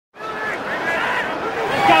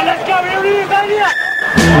I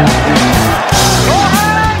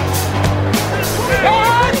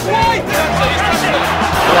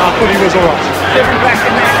thought he was all right. Giving back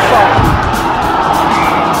in that spot.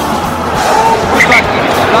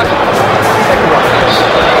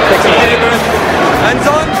 Hands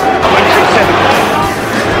on. 137.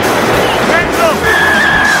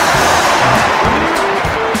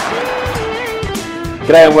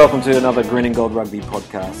 G'day and welcome to another Green and Gold Rugby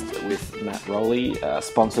podcast with Matt Rowley,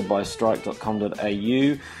 sponsored by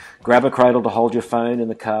strike.com.au. Grab a cradle to hold your phone in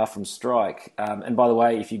the car from Strike. And by the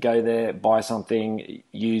way, if you go there, buy something,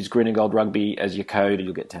 use Green and Gold Rugby as your code and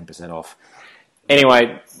you'll get 10% off.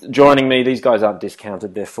 Anyway, joining me, these guys aren't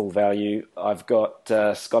discounted, they're full value. I've got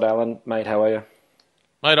Scott Allen. Mate, how are you?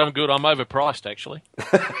 Mate, I'm good. I'm overpriced, actually.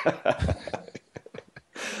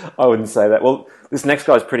 I wouldn't say that. Well, this next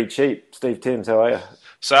guy's pretty cheap. Steve Timms, how are you?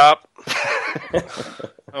 Sup?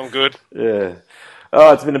 I'm good. Yeah.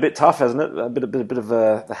 Oh, it's been a bit tough, hasn't it? A bit of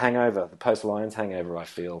the hangover, the post-Lions hangover, I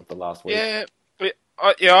feel, the last week. Yeah,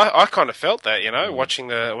 I kind of felt that, watching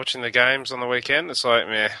the games on the weekend. It's like,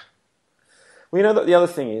 meh. Well, the other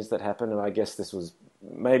thing is that happened, and I guess this was,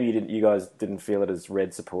 maybe you guys didn't feel it as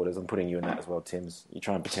Red supporters. I'm putting you in that as well, Timms. You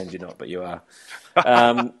try and pretend you're not, but you are.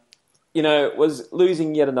 Was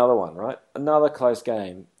losing yet another one, right? Another close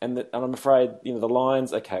game. And I'm afraid, the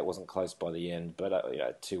Lions, okay, it wasn't close by the end, but,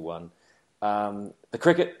 2-1. The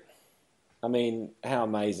cricket, I mean, how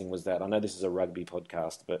amazing was that? I know this is a rugby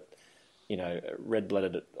podcast, but,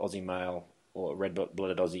 red-blooded Aussie male or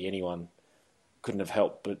red-blooded Aussie anyone couldn't have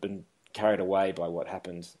helped but been carried away by what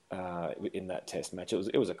happened in that test match.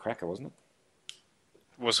 It was a cracker, wasn't it?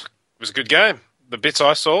 Was a good game. The bits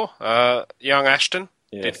I saw, young Ashton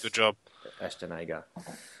did a good job. Ashton Agar.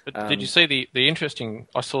 But did you see the interesting...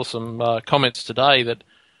 I saw some comments today that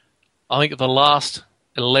I think the last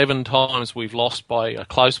 11 times we've lost by a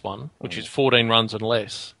close one, which is 14 runs and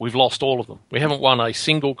less, we've lost all of them. We haven't won a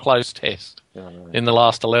single close test in the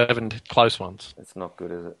last 11 close ones. It's not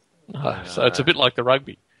good, is it? No, so it's a bit like the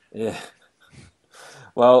rugby. Yeah.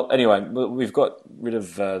 Well, anyway, we've got rid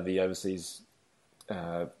of the overseas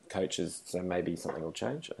coaches, so maybe something will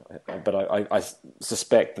change. But I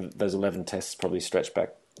suspect that those 11 tests probably stretch back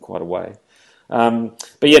quite a way. But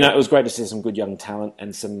it was great to see some good young talent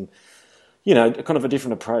and some, kind of a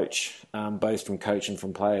different approach, both from coach and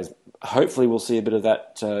from players. Hopefully we'll see a bit of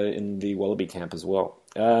that in the Wallaby camp as well.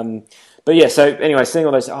 So anyway, seeing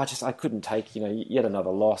all those, I couldn't take, yet another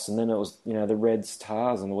loss. And then it was, the Reds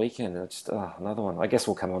Tars on the weekend. And just, another one. I guess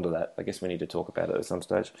we'll come on to that. I guess we need to talk about it at some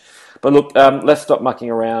stage. But look, let's stop mucking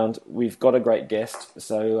around. We've got a great guest,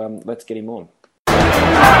 so let's get him on.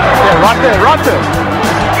 Yeah, right there.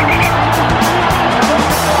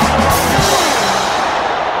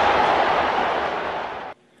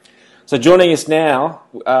 So joining us now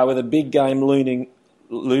with a big game looming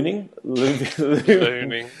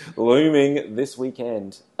this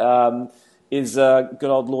weekend is good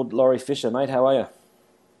old Lord Laurie Fisher. Mate, how are you?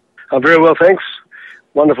 I'm very well, thanks.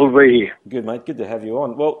 Wonderful to be here. Good, mate. Good to have you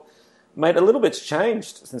on. Well, mate, a little bit's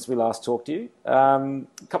changed since we last talked to you. A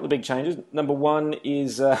couple of big changes. Number one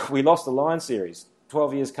is we lost the Lions series.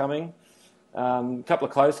 12 years coming. A couple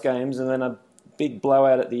of close games and then a big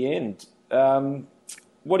blowout at the end.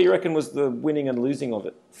 What do you reckon was the winning and losing of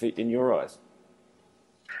it in your eyes?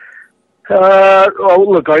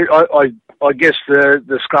 Look, I guess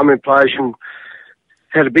the scrum implosion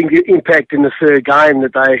had a big impact in the third game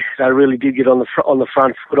that they really did get on the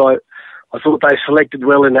front foot. I thought they selected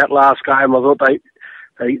well in that last game. I thought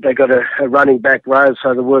they got a running back row,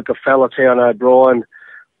 so the work of Faletau and O'Brien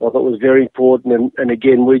I thought was very important. And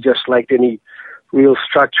again, we just lacked any real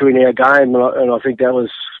structure in our game, and I think that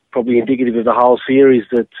was probably indicative of the whole series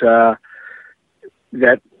that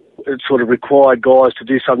it sort of required guys to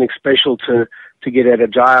do something special to get out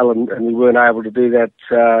of jail, and we weren't able to do that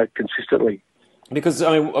consistently. Because,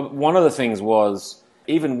 one of the things was,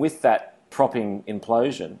 even with that propping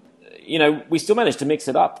implosion, we still managed to mix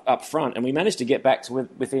it up front, and we managed to get back to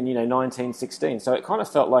within, 19-16. So it kind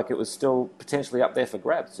of felt like it was still potentially up there for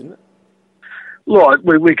grabs, didn't it? Well,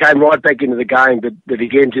 we came right back into the game, but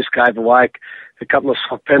again, just gave away a couple of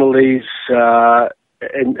soft penalties,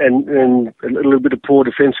 and a little bit of poor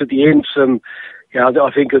defence at the end. I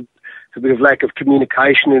think a bit of lack of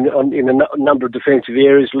communication in a number of defensive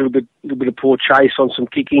areas. A little bit of poor chase on some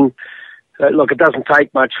kicking. Look, it doesn't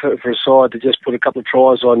take much for a side to just put a couple of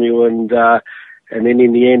tries on you, and then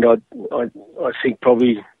in the end, I think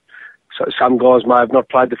probably some guys may have not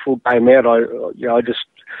played the full game out.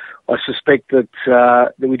 I suspect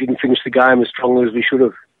that we didn't finish the game as strongly as we should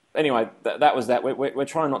have. Anyway, that was that. We're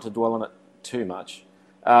trying not to dwell on it too much.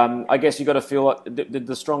 I guess you got to feel like did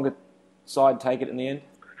the stronger side take it in the end?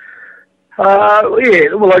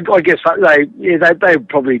 Yeah, well, I guess they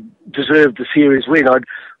probably deserved the series win. I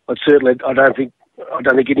don't think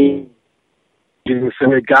any in the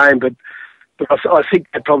third game, but I think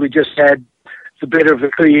they probably just had the better of the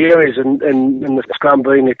key areas, and the scrum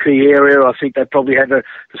being a key area, I think they probably had the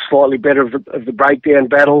slightly better of the breakdown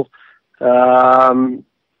battle.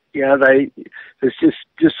 It's just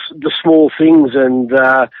the small things, and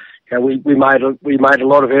we made a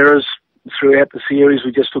lot of errors throughout the series.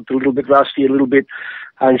 We just looked a little bit rusty, a little bit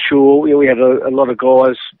unsure. We had a lot of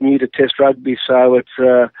guys new to Test rugby, so it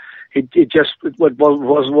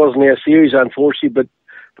wasn't our series, unfortunately, but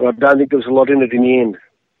I don't think there was a lot in it in the end.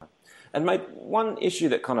 And mate, one issue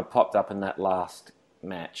that kind of popped up in that last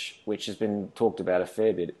match, which has been talked about a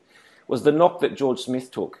fair bit, was the knock that George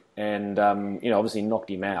Smith took, and obviously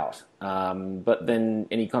knocked him out. But then,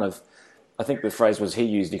 and he kind of, I think the phrase was he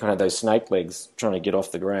used, he kind of had those snake legs trying to get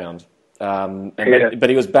off the ground. But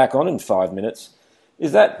he was back on in 5 minutes.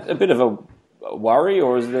 Is that a bit of a worry,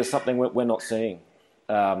 or is there something we're not seeing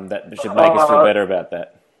that should make us feel better about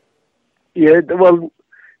that? Yeah, well,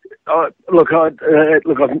 I'm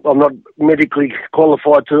not medically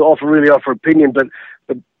qualified to offer opinion, but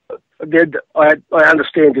I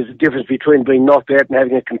understand there's a difference between being knocked out and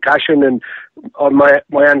having a concussion, and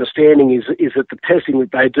my understanding is that the testing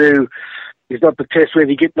that they do is not to test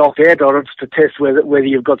whether you get knocked out, or it's to test whether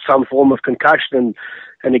you've got some form of concussion.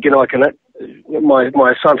 And again,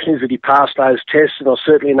 my assumption is that he passed those tests, and I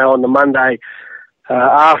certainly know on the Monday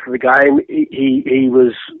after the game, he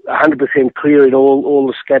was 100% clear in all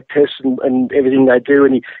the scat tests and everything they do,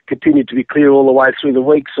 and he continued to be clear all the way through the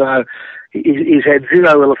week. So he's had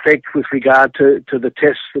zero ill effect with regard to the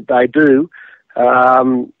tests that they do.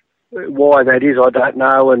 Why that is, I don't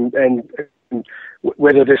know, and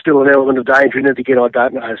whether there's still an element of danger in it, again, I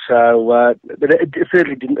don't know. So, but it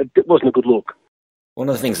certainly didn't. It wasn't a good look. One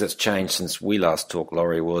of the things that's changed since we last talked,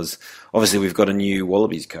 Laurie, was obviously we've got a new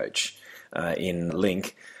Wallabies coach in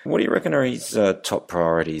Link. What do you reckon are his top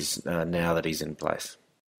priorities now that he's in place?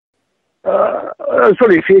 There's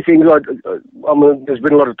probably a few things. There's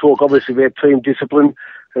been a lot of talk, obviously, about team discipline,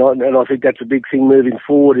 and I think that's a big thing moving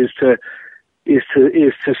forward. Is to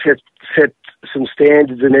set some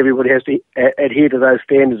standards, and everybody has to adhere to those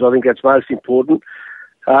standards. I think that's most important.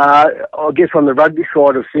 I guess on the rugby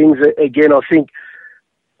side of things, again, I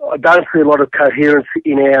don't see a lot of coherence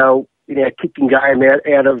in our kicking game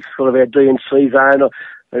out of sort of our DNC zone.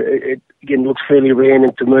 It again looks fairly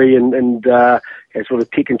random to me, and sort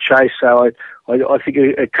of kick and chase. So I think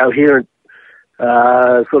a coherent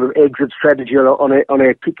sort of exit strategy on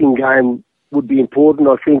our kicking game would be important.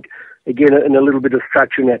 I think again, and a little bit of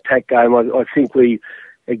structure in our attack game. I think we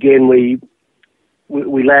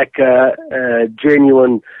lack a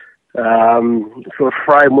genuine sort of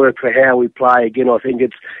framework for how we play. Again, I think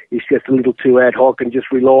it's just a little too ad hoc and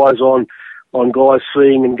just relies on guys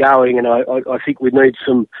seeing and going. And I think we need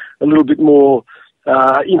a little bit more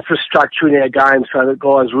infrastructure in our game so that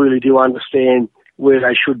guys really do understand where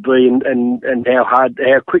they should be and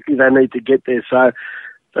how quickly they need to get there. So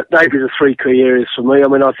maybe the three key areas for me. I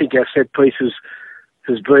mean, I think our set pieces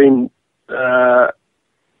has been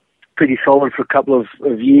pretty solid for a couple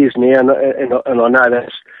of years now, and I know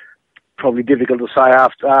that's probably difficult to say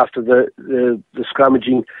after the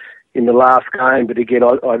scrummaging in the last game. But again,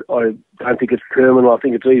 I don't think it's terminal. I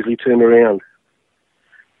think it's easily turned around.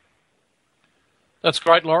 That's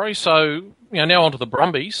great, Laurie. So now on to the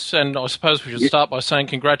Brumbies, and I suppose we should start by saying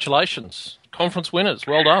congratulations, conference winners.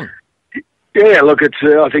 Well done. Yeah, look,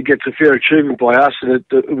 I think it's a fair achievement by us, and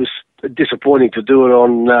it was disappointing to do it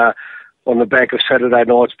on the back of Saturday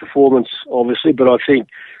night's performance, obviously. But I think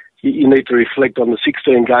you need to reflect on the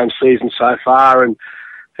 16-game season so far and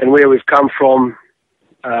where we've come from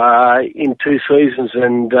in two seasons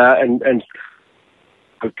and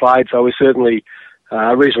we've played. So we're certainly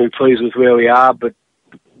reasonably pleased with where we are, but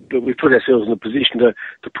we've put ourselves in a position to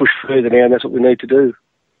push further now, and that's what we need to do.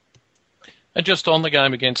 And just on the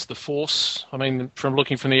game against the Force, I mean, from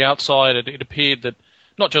looking from the outside, it appeared that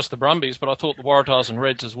not just the Brumbies, but I thought the Waratahs and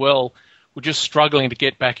Reds as well were just struggling to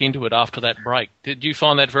get back into it after that break. Did you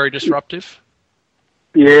find that very disruptive?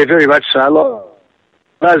 Yeah, very much so.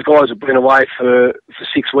 Those guys have been away for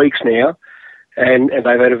 6 weeks now, and they've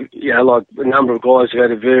had a number of guys have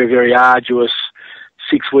had a very, very arduous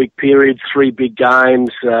 6-week period, 3 big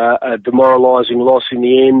games, a demoralising loss in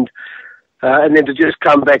the end. And then to just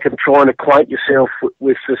come back and try and acquaint yourself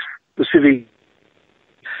with the specific,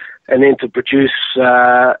 and then to produce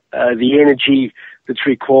the energy that's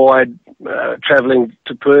required travelling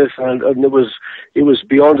to Perth, and it was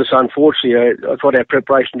beyond us, unfortunately. I thought our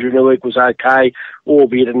preparation during the week was okay,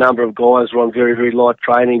 albeit a number of guys were on very, very light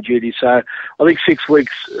training duty. So I think 6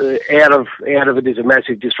 weeks out of it is a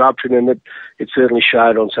massive disruption, and it certainly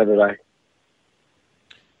showed on Saturday.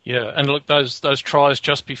 Yeah, and look, those tries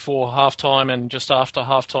just before half-time and just after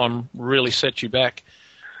half-time really set you back.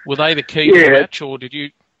 Were they the key to the match, or did you...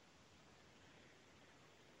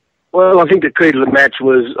 Well, I think the key to the match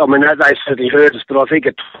was, I mean, they certainly hurt us, but I think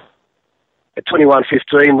at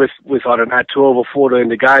 21-15 with, I don't know, 12 or 14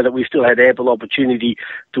 to go, that we still had ample opportunity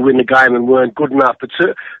to win the game and weren't good enough. But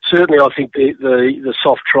certainly I think the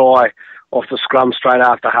soft try off the scrum straight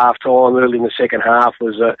after half-time, early in the second half,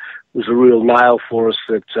 was a real nail for us.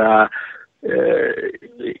 That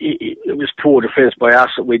it was poor defence by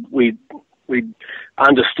us. That we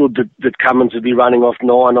understood that Cummins would be running off 9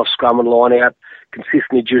 off scrum and line out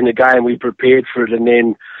consistently during the game. We prepared for it, and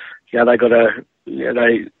then they got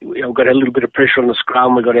got a little bit of pressure on the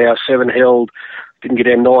scrum. We got our 7 held, didn't get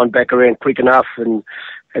our 9 back around quick enough, and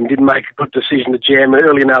didn't make a good decision to jam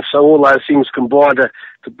early enough. So all those things combined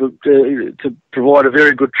to provide a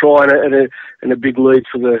very good try and a big lead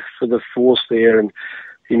for the Force there. And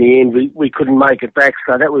in the end, we couldn't make it back.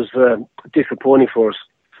 So that was disappointing for us.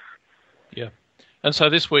 Yeah. And so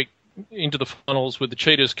this week into the finals with the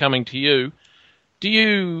Cheetahs coming to you, do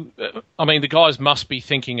you, I mean, the guys must be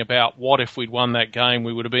thinking about what if we'd won that game,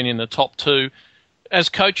 we would have been in the top 2. As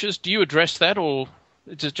coaches, do you address that, or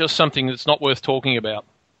is it just something that's not worth talking about,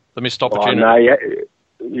 the missed opportunity? Oh, no,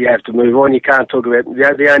 you have to move on. You can't talk about it.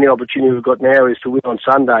 The only opportunity we've got now is to win on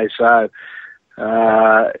Sunday. So,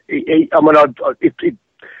 I'm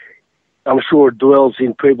sure it dwells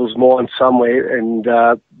in people's minds somewhere, and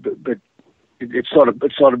but it's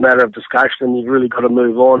not a matter of discussion. You've really got to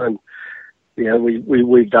move on, and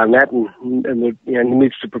we've done that, and we're in the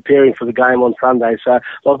midst of preparing for the game on Sunday. So,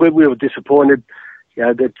 we were disappointed.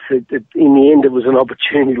 That in the end it was an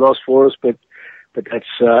opportunity loss for us, but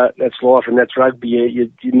that's life and that's rugby.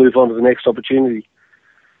 You move on to the next opportunity.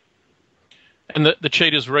 And the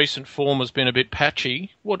Cheetahs' recent form has been a bit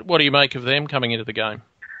patchy. What do you make of them coming into the game?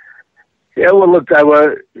 Yeah, well, look,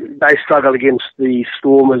 they struggled against the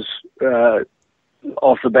Stormers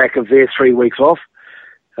off the back of their 3 weeks off.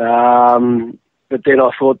 But then I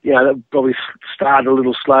thought, they probably started a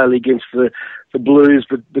little slowly against the Blues,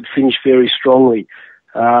 but finished very strongly.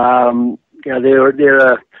 They're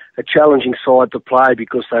a challenging side to play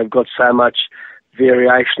because they've got so much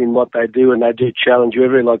variation in what they do, and they do challenge you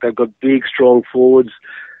every. Like, they've got big, strong forwards.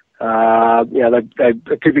 They're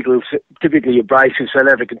typically abrasive South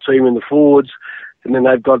African team in the forwards, and then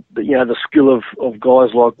they've got the skill of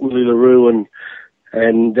guys like Willie LaRue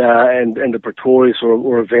and the Pretorius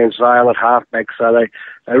or a Van Zale at halfback. So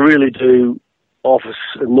they really do offer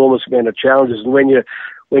an enormous amount of challenges. And when you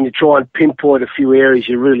try and pinpoint a few areas,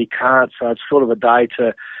 you really can't. So it's sort of a day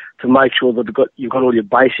to make sure that you've got all your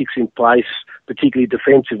basics in place, particularly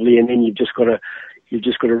defensively, and then you've just got to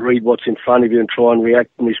read what's in front of you and try and react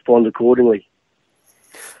and respond accordingly.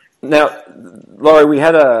 Now, Laurie, we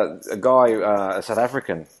had a guy, a South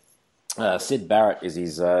African, Sid Barrett is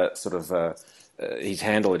his his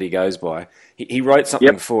handle that he goes by. He wrote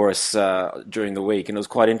something for us during the week, and it was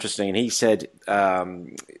quite interesting. And he said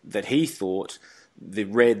that he thought the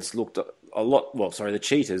Reds looked the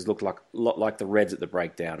Cheetahs looked a lot like the Reds at the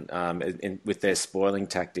breakdown with their spoiling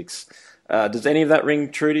tactics. Does any of that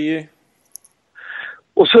ring true to you?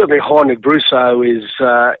 Well, certainly Heinrich Brousseau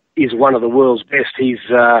is one of the world's best. He's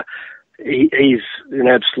an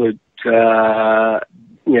absolute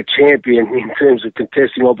champion in terms of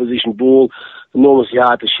contesting opposition ball, enormously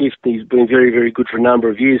hard to shift. He's been very, very good for a number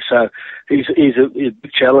of years, so he's a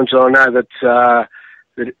big challenge. I know that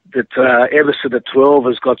Everson at 12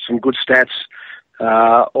 has got some good stats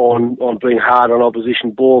on being hard on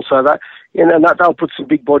opposition ball. So they'll put some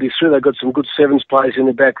big bodies through. They've got some good sevens players in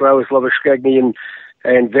the back row with Labuschagne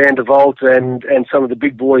and Van der Walt and some of the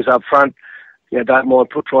big boys up front. Don't mind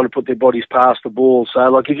trying to put their bodies past the ball.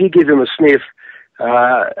 So, if you give them a sniff,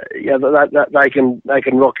 they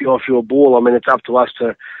can rock you off your ball. I mean, it's up to us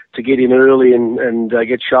to get in early and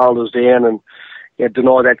get shoulders down and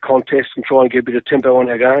deny that contest and try and get a bit of tempo on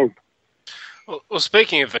our game. Well,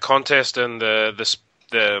 speaking of the contest and the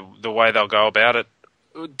way they'll go about it,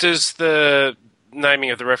 does the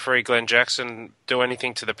naming of the referee Glenn Jackson do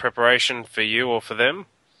anything to the preparation for you or for them?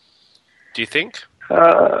 Do you think?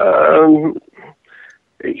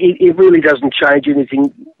 It really doesn't change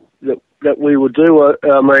anything that we would do. I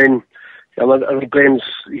think Glenn's.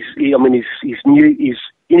 He's new.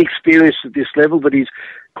 inexperienced at this level, but he's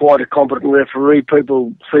quite a competent referee.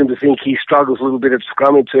 People seem to think he struggles a little bit at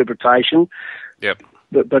scrum interpretation. Yep.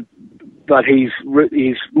 But he's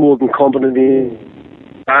more than competent in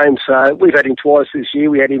game. So we've had him twice this year.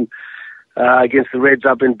 We had him against the Reds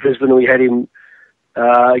up in Brisbane. We had him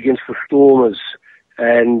against the Stormers.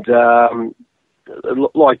 And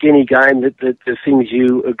like any game, that there's things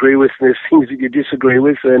you agree with and there's things that you disagree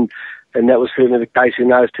with, and that was certainly the case in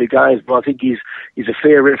those two games. But I think he's a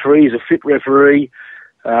fair referee. He's a fit referee.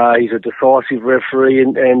 He's a decisive referee,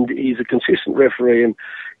 and he's a consistent referee. And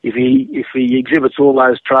if he exhibits all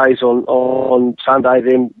those traits on Sunday,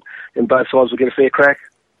 then both sides will get a fair crack.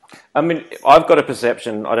 I mean, I've got a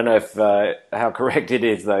perception. I don't know if how correct it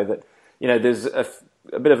is, though, that there's a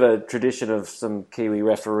bit of a tradition of some Kiwi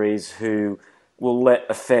referees who will let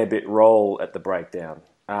a fair bit roll at the breakdown.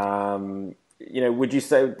 Would you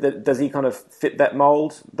say that does he kind of fit that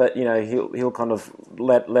mould? That he'll kind of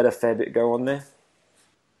let a fair bit go on there.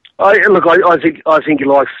 I think he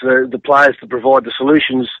likes the players to provide the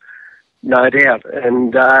solutions, no doubt,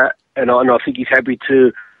 and I think he's happy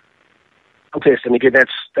to contest. And again,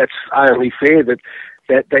 that's only fair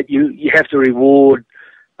that you have to reward.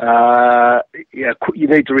 You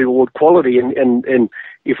need to reward quality, and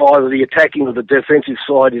if either the attacking or the defensive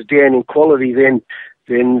side is down in quality, then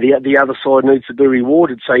the other side needs to be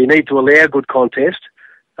rewarded. So you need to allow good contest.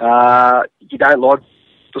 You don't like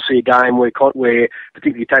to see a game where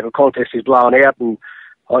particularly tackle contest is blown out, and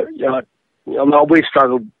we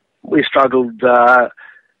struggled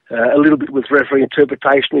a little bit with referee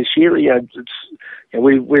interpretation this year.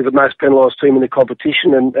 We're the most penalised team in the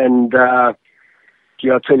competition, and I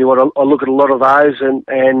tell you what, I look at a lot of those,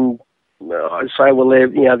 and I say, well,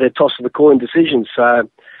 they're toss of the coin decisions. So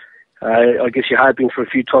I guess you're hoping for a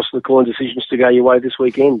few toss of the coin decisions to go your way this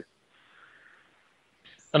weekend.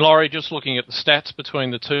 And Laurie, just looking at the stats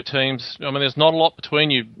between the two teams, I mean, there's not a lot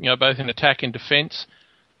between you, both in attack and defence.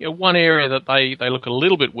 One area that they look a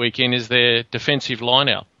little bit weak in is their defensive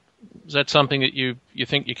line-out. Is that something that you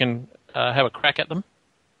think you can have a crack at them?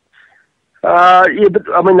 Yeah, but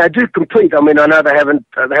I mean, they do compete. I mean, I know they haven't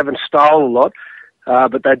stolen a lot,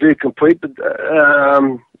 but they do compete. But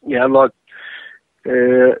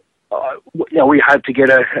we hope to get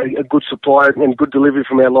a good supply and good delivery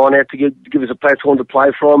from our line-out to give us a platform to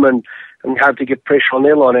play from, and we hope to get pressure on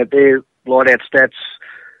their line-out. Their line-out stats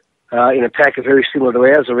in attack are very similar to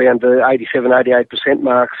ours, around the 87-88%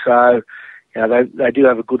 mark. So they do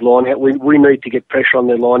have a good line-out. We need to get pressure on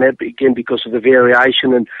their line-out, but again, because of the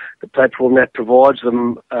variation and the platform that provides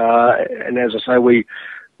them. And as I say,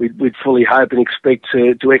 we'd fully hope and expect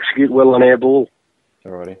to execute well on our ball.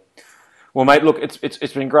 Alrighty. Well, mate, look,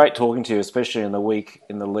 it's been great talking to you, especially in the week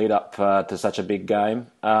in the lead up to such a big game.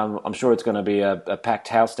 I'm sure it's going to be a packed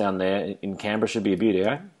house down there in Canberra. Should be a beauty,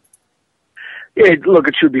 eh? Yeah, look,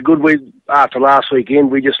 it should be good. After last weekend,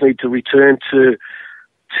 we just need to return to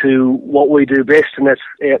what we do best, and that's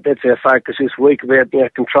our focus this week, about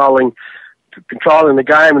controlling the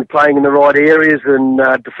game and playing in the right areas and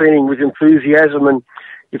defending with enthusiasm. And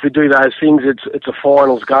if we do those things, it's a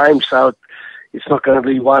finals game, so it's not going to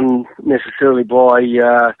be won necessarily by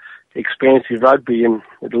expansive rugby, and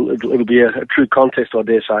it'll be a true contest, I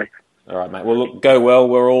dare say. All right, mate. Well, look, go well.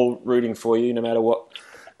 We're all rooting for you, no matter what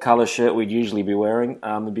colour shirt we'd usually be wearing.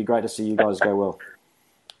 It'd be great to see you guys go well.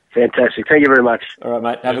 Fantastic. Thank you very much. All right,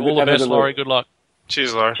 mate. All the best, Laurie. Good luck.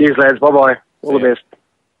 Cheers, Laurie. Cheers, lads. Bye-bye. All the best.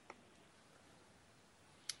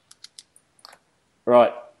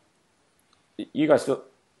 Right. You guys feel...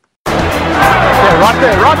 Yeah, right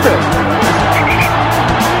there.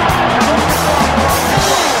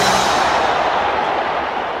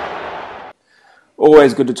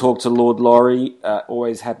 Always good to talk to Lord Laurie.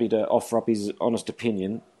 Always happy to offer up his honest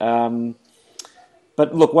opinion.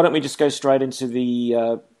 But look, why don't we just go straight into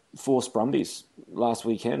the Force Brumbies last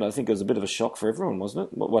weekend? I think it was a bit of a shock for everyone,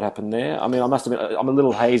 wasn't it? What happened there? I mean, I'm a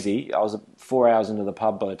little hazy. I was 4 hours into the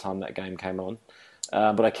pub by the time that game came on.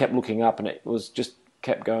 But I kept looking up and it was just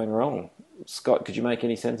kept going wrong. Scott, could you make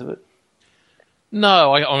any sense of it?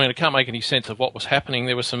 No, I can't make any sense of what was happening.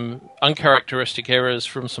 There were some uncharacteristic errors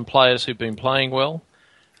from some players who've been playing well.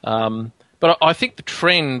 But I think the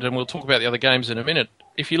trend, and we'll talk about the other games in a minute,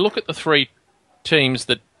 if you look at the three teams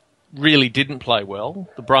that really didn't play well,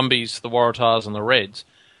 the Brumbies, the Waratahs and the Reds,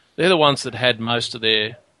 they're the ones that had most of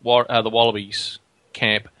the Wallabies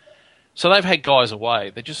camp. So they've had guys away.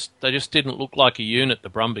 They just didn't look like a unit, the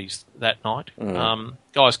Brumbies, that night.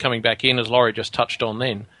 Guys coming back in, as Laurie just touched on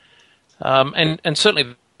then. And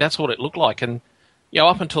certainly that's what it looked like. And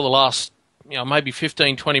up until the last maybe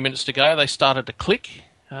 15, 20 minutes to go, they started to click.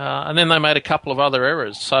 And then they made a couple of other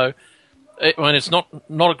errors. So it's not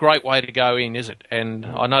a great way to go in, is it? And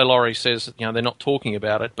I know Laurie says they're not talking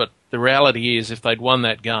about it, but the reality is if they'd won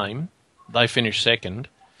that game, they finish second,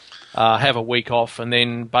 have a week off, and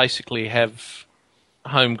then basically have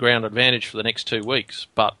home ground advantage for the next 2 weeks.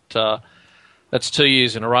 But that's 2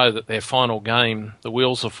 years in a row that their final game, the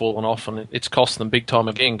wheels have fallen off, and it's cost them big time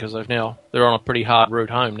again because they're on a pretty hard route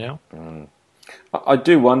home now. I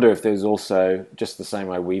do wonder if there's also, just the same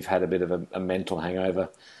way we've had a bit of a mental hangover,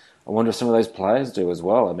 I wonder if some of those players do as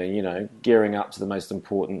well. I mean, gearing up to the most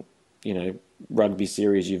important, rugby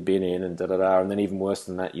series you've been in and and then even worse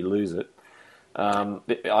than that, you lose it.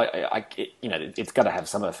 It's got to have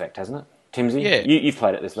some effect, hasn't it? Timsy, yeah. You've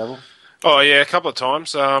played at this level. Oh yeah, a couple of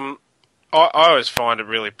times. I always find it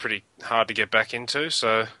really pretty hard to get back into,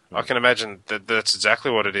 so I can imagine that's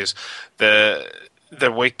exactly what it is. The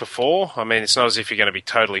week before, I mean, it's not as if you're going to be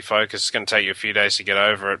totally focused. It's going to take you a few days to get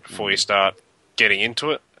over it before you start getting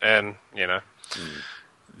into it. And,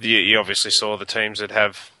 you obviously saw the teams that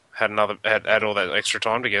have had all that extra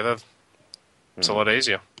time together. It's a lot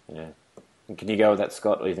easier. Yeah. And can you go with that,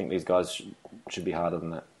 Scott, or do you think these guys should be harder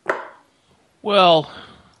than that? Well,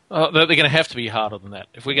 they're going to have to be harder than that.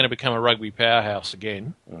 If we're going to become a rugby powerhouse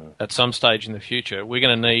again at some stage in the future, we're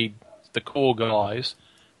going to need the core guys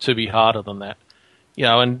to be harder than that.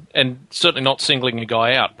 And certainly not singling a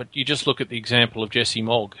guy out, but you just look at the example of Jesse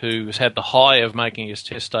Mogg, who has had the high of making his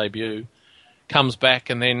Test debut, comes back,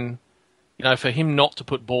 and then, for him not to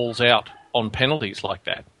put balls out on penalties like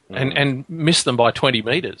that and miss them by 20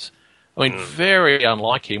 metres. I mean, very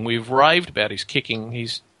unlike him. We've raved about his kicking.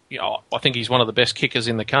 I think he's one of the best kickers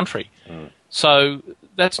in the country. So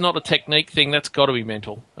that's not a technique thing. That's got to be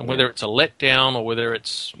mental. And whether it's a letdown or whether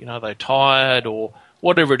it's, they're tired or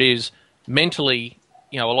whatever it is, mentally,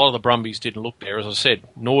 a lot of the Brumbies didn't look there, as I said,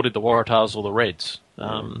 nor did the Waratahs or the Reds.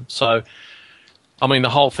 So, I mean, the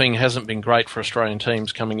whole thing hasn't been great for Australian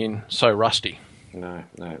teams coming in so rusty. No,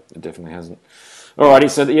 it definitely hasn't. Alrighty,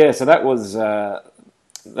 so that was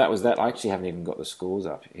that. I actually haven't even got the scores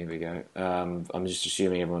up. Here we go. I'm just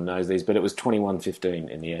assuming everyone knows these, but it was 21-15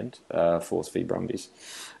 in the end, Force v Brumbies.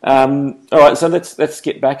 All right, so let's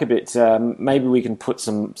skip back a bit. Maybe we can put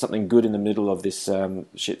something good in the middle of this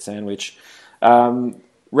shit sandwich.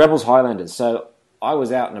 Rebels Highlanders. So I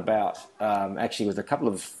was out and about, actually with a couple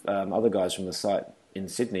of other guys from the site in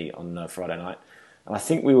Sydney on Friday night. And I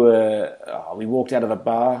think we walked out of a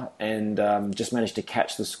bar and just managed to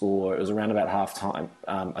catch the score. It was around about half time,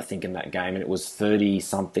 I think, in that game, and it was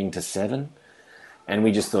 30-something to 7. And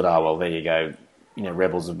we just thought, oh, well, there you go.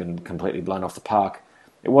 Rebels have been completely blown off the park.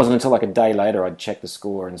 It wasn't until like a day later I'd checked the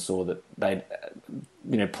score and saw that they'd,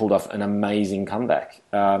 pulled off an amazing comeback.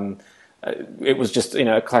 It was just,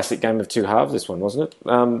 a classic game of two halves, this one, wasn't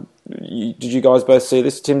it? Did you guys both see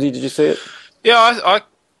this? Timsy, did you see it? Yeah, I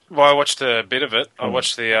watched a bit of it. I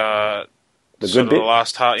watched the good bit? The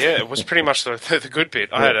last half. Yeah, it was pretty much the good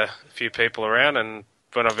bit. I had a few people around, and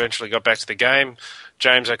when I eventually got back to the game,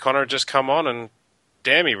 James O'Connor had just come on, and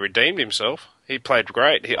damn, he redeemed himself. He played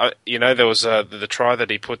great. There was the try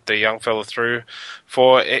that he put the young fella through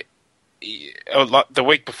for. The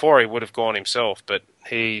week before, he would have gone himself, but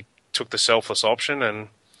he took the selfless option and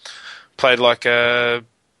played like a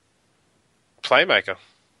playmaker.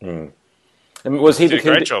 And was he did the key?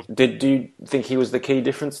 A great job. Do you think he was the key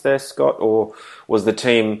difference there, Scott, or was the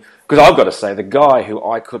team? Because I've got to say, the guy who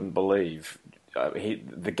I couldn't believe half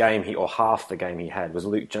the game he had was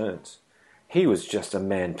Luke Jones. He was just a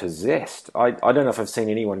man possessed. I don't know if I've seen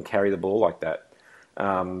anyone carry the ball like that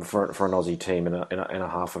for an Aussie team in a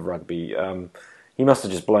half of rugby. He must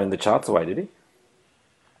have just blown the charts away, did he?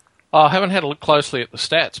 I haven't had a look closely at the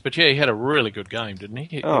stats, but yeah, he had a really good game, didn't he?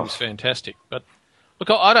 He was fantastic. But look,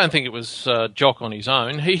 I don't think it was Jock on his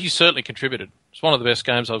own. He certainly contributed. It's one of the best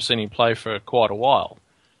games I've seen him play for quite a while.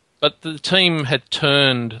 But the team had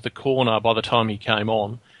turned the corner by the time he came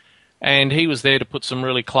on, and he was there to put some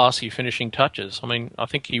really classy finishing touches. I mean, I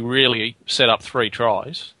think he really set up 3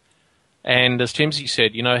 tries. And as Timsy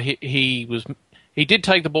said, he did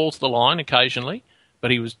take the ball to the line occasionally, but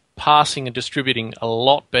he was passing and distributing a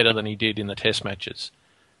lot better than he did in the Test matches.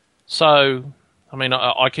 So, I mean,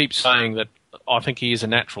 I keep saying that I think he is a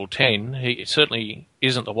natural 10. He certainly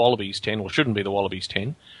isn't the Wallabies 10, or shouldn't be the Wallabies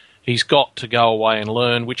 10. He's got to go away and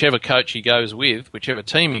learn whichever coach he goes with, whichever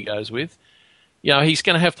team he goes with. He's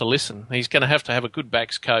going to have to listen. He's going to have a good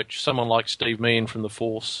backs coach. Someone like Steve Meehan from the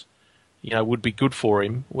Force, would be good for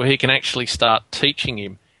him, where he can actually start teaching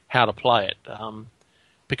him how to play it.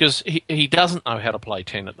 Because he doesn't know how to play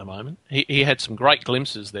 10 at the moment. He had some great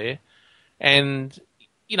glimpses there. And,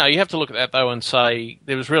 you have to look at that, though, and say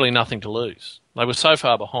there was really nothing to lose. They were so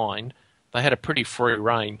far behind, they had a pretty free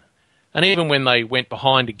rein. And even when they went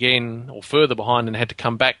behind again or further behind and had to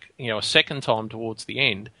come back, a second time towards the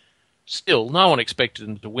end, still no one expected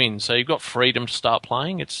them to win. So you've got freedom to start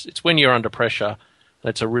playing. It's when you're under pressure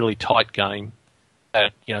that's a really tight game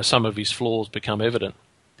that some of his flaws become evident.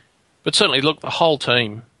 But certainly, look, the whole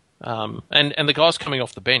team and the guys coming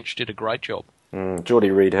off the bench did a great job.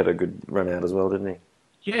 Geordie Reid had a good run out as well, didn't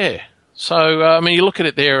he? Yeah. So, you look at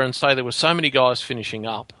it there and say there were so many guys finishing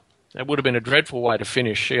up. It would have been a dreadful way to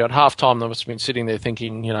finish. At half-time, they must have been sitting there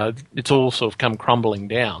thinking, it's all sort of come crumbling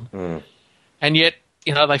down. And yet,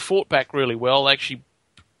 they fought back really well. They actually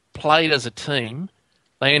played as a team.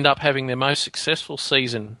 They end up having their most successful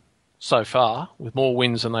season so far, with more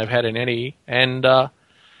wins than they've had in any, and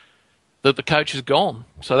the coach is gone.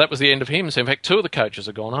 So that was the end of him. So in fact, two of the coaches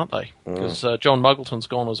are gone, aren't they? Because John Muggleton's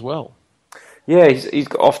gone as well. Yeah, he's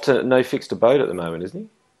off to no fixed abode at the moment, isn't he?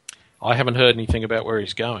 I haven't heard anything about where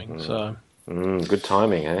he's going. So good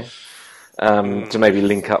timing, eh? To maybe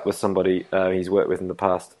link up with somebody he's worked with in the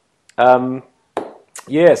past. So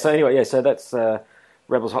that's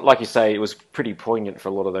Rebels. Like you say, it was pretty poignant for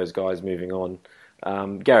a lot of those guys moving on.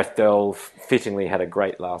 Gareth Dell fittingly had a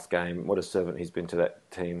great last game. What a servant he's been to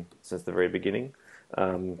that team since the very beginning. I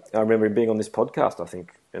remember him being on this podcast, I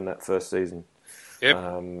think, in that first season. Yep.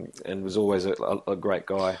 And was always a great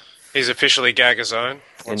guy. He's officially Gagazone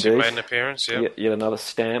once he made an appearance. Yep. Yet another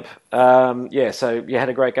stamp. So had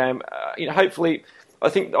a great game. Hopefully, I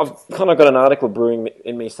think I've kind of got an article brewing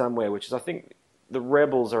in me somewhere, which is I think the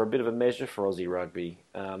Rebels are a bit of a measure for Aussie rugby,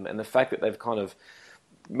 and the fact that they've kind of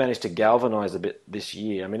managed to galvanise a bit this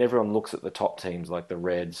year. I mean, everyone looks at the top teams like the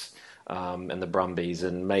Reds and the Brumbies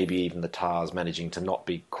and maybe even the Tars managing to not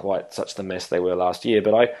be quite such the mess they were last year.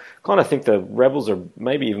 But I kind of think the Rebels are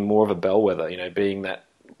maybe even more of a bellwether, being that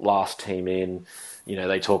last team in.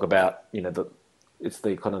 They talk about, it's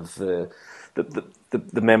the kind of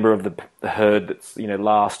the member of the herd that's,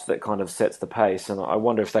 last that kind of sets the pace. And I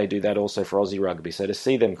wonder if they do that also for Aussie rugby. So to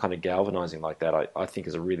see them kind of galvanising like that, I think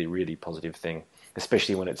is a really, really positive thing,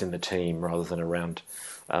 especially when it's in the team rather than around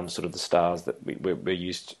sort of the stars that we're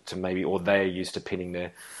used to maybe, or they're used to pinning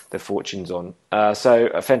their fortunes on. So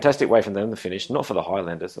a fantastic way for them to finish, not for the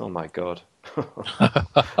Highlanders. Oh my God.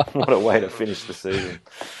 What a way to finish the season.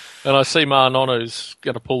 And I see Ma'anonu's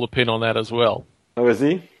going to pull the pin on that as well. Oh, is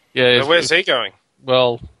he? Yeah. Where's he going?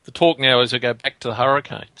 Well, the talk now is to go back to the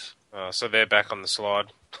Hurricanes. So they're back on the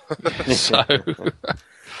slide.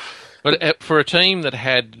 But for a team that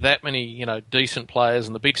had that many, decent players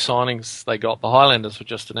and the big signings they got, the Highlanders were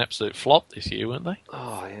just an absolute flop this year, weren't they?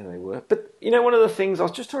 Oh, yeah, they were. But, one of the things, I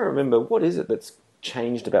was just trying to remember, what is it that's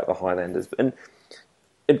changed about the Highlanders? And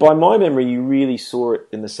by my memory, you really saw it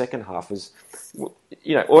in the second half as,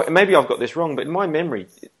 or maybe I've got this wrong, but in my memory,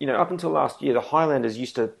 up until last year, the Highlanders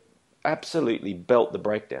used to absolutely belt the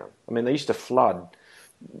breakdown. I mean, they used to flood,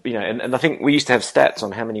 and I think we used to have stats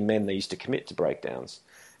on how many men they used to commit to breakdowns.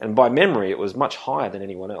 And by memory, it was much higher than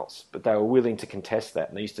anyone else. But they were willing to contest that.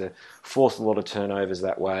 And they used to force a lot of turnovers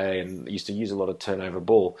that way and used to use a lot of turnover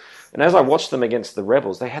ball. And as I watched them against the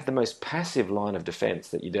Rebels, they had the most passive line of defence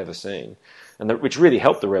that you'd ever seen. And which really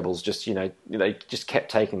helped the Rebels. They just kept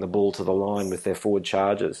taking the ball to the line with their forward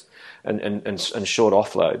charges and short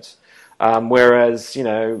offloads. Whereas,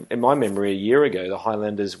 in my memory, a year ago, the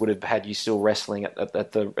Highlanders would have had you still wrestling at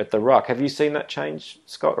the ruck. Have you seen that change,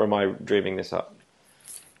 Scott, or am I dreaming this up?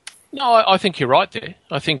 No, I think you're right there.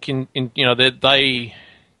 I think in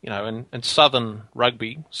Southern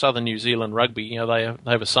rugby, Southern New Zealand rugby, they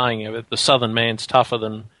have a saying, the Southern man's tougher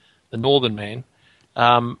than the Northern man.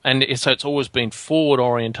 So it's always been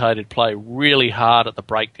forward-orientated play, really hard at the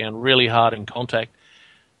breakdown, really hard in contact.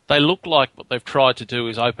 They look like what they've tried to do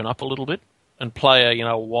is open up a little bit and play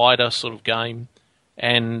a wider sort of game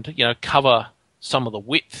and cover some of the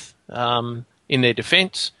width in their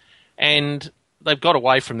defence, and they've got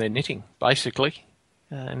away from their knitting, basically.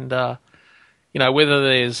 And, whether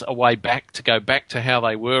there's a way back to go back to how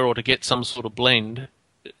they were or to get some sort of blend,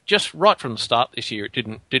 just right from the start this year, it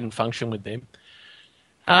didn't function with them.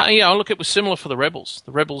 Look, it was similar for the Rebels.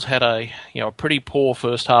 The Rebels had a pretty poor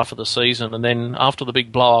first half of the season, and then after the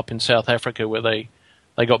big blow-up in South Africa where they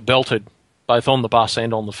got belted both on the bus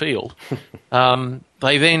and on the field,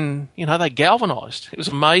 they then, they galvanised. It was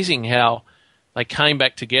amazing how they came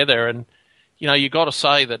back together, and you've got to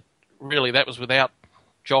say that really that was without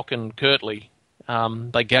Jock and Kirtley.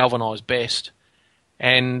 They galvanised best.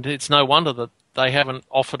 And it's no wonder that they haven't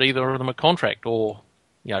offered either of them a contract or,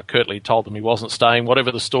 Kirtley told them he wasn't staying,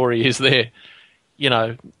 whatever the story is there.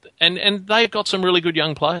 And they've got some really good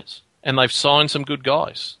young players and they've signed some good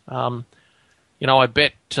guys. I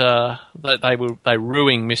bet that they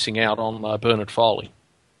ruing missing out on Bernard Foley.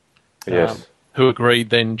 Yes. Who agreed,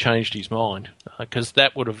 then changed his mind, because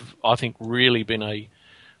that would have, I think, really been a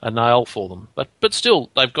nail for them. But still,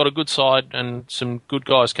 they've got a good side and some good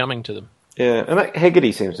guys coming to them. Yeah, and that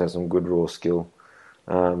Hegarty seems to have some good raw skill.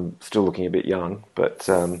 Still looking a bit young, but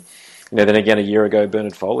then again, a year ago,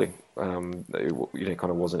 Bernard Foley, kind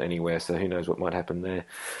of wasn't anywhere. So who knows what might happen there?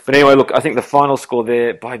 But anyway, look, I think the final score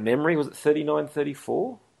there, by memory, was it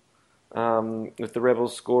 39-34? With the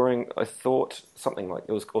Rebels scoring, I thought something like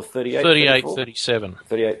it was, or 38-37.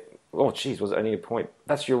 38. Oh, geez, was it only a point?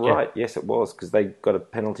 That's right. Yes, it was, because they got a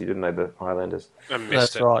penalty, didn't they, the Highlanders?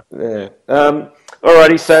 That's right. Yeah.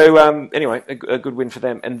 Alrighty, so anyway, a good win for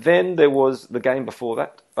them. And then there was the game before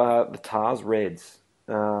that, the Tars Reds.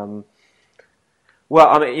 Well,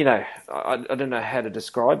 I mean, I don't know how to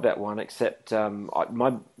describe that one, except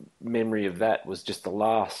my memory of that was just the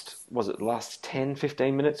last 10,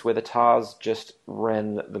 15 minutes where the Tars just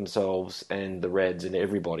ran themselves and the Reds and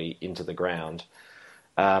everybody into the ground.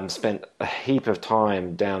 Spent a heap of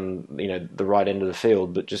time down, the right end of the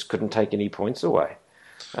field, but just couldn't take any points away.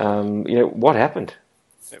 What happened?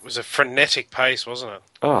 It was a frenetic pace, wasn't it?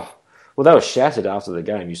 Oh, well, they were shattered after the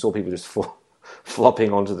game. You saw people just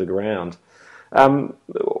flopping onto the ground.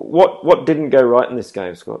 What didn't go right in this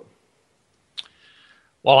game, Scott?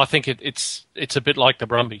 Well, I think it's a bit like the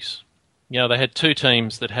Brumbies. They had two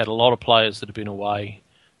teams that had a lot of players that have been away.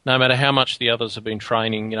 No matter how much the others have been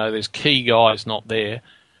training, there's key guys not there.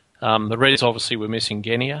 The Reds obviously were missing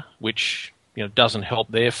Genia, which doesn't help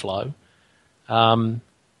their flow.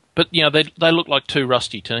 But they look like two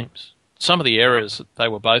rusty teams. Some of the errors that they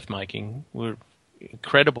were both making were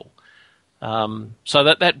incredible. So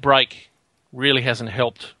that break really hasn't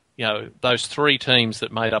helped, those three teams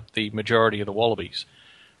that made up the majority of the Wallabies.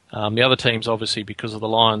 The other teams, obviously, because of the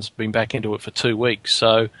Lions, been back into it for 2 weeks.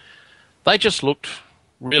 So they just looked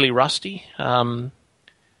really rusty. I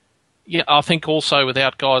think also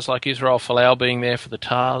without guys like Israel Folau being there for the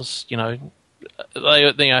Tars,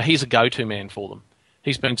 he's a go-to man for them.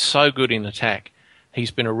 He's been so good in attack.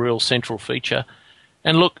 He's been a real central feature.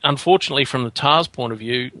 And look, unfortunately, from the Tars' point of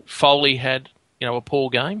view, Foley had, a poor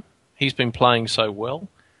game. He's been playing so well.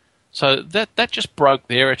 So that just broke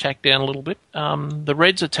their attack down a little bit. The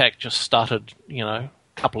Reds' attack just stuttered, a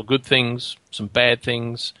couple of good things, some bad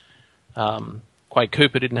things. Quade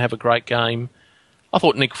Cooper didn't have a great game. I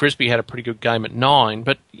thought Nick Frisbee had a pretty good game at 9,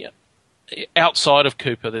 but outside of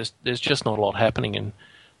Cooper, there's just not a lot happening. And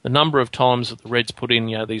the number of times that the Reds put in,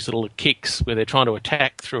 these little kicks where they're trying to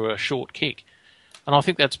attack through a short kick. And I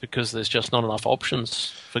think that's because there's just not enough options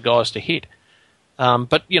for guys to hit.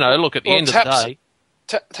 But, look, at the end of the day...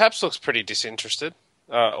 Taps looks pretty disinterested,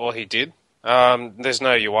 or he did. There's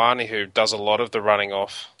no Ioane who does a lot of the running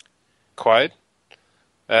off Quade.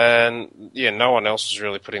 And, no one else was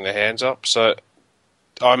really putting their hands up. So,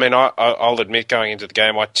 I mean, I'll admit going into the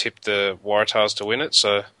game, I tipped the Waratahs to win it.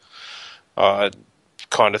 So, I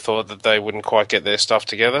kind of thought that they wouldn't quite get their stuff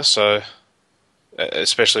together. So,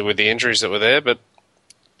 especially with the injuries that were there. But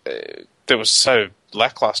there was so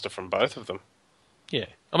lackluster from both of them. Yeah.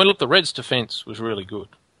 I mean, look, the Reds' defence was really good.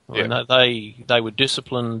 I mean, they were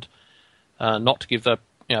disciplined not to give the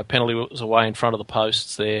penalty away in front of the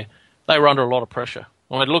posts there. They were under a lot of pressure.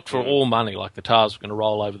 I mean, it looked for all money like the Tars were going to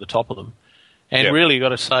roll over the top of them. And really, you've got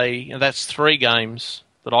to say, that's 3 games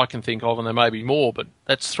that I can think of, and there may be more, but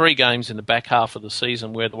that's 3 games in the back half of the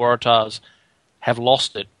season where the Waratahs have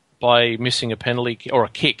lost it by missing a penalty or a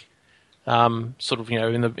kick. In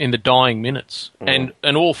the dying minutes, and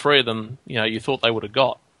all 3 of them, you thought they would have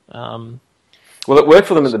got. Well, it worked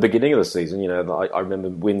for them at the beginning of the season. I remember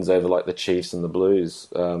wins over like the Chiefs and the Blues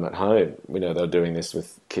at home. They were doing this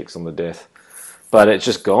with kicks on the death, but it's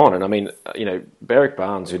just gone. And I mean, Berrick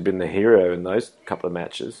Barnes, who'd been the hero in those couple of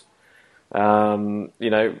matches, can't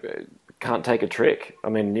take a trick. I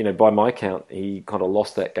mean, by my count, he kind of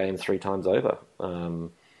lost that game 3 times over.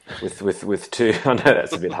 With 2, I know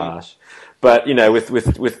that's a bit harsh, but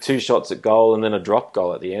with 2 shots at goal and then a drop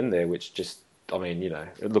goal at the end there, which just, I mean,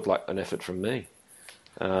 it looked like an effort from me.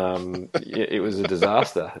 It was a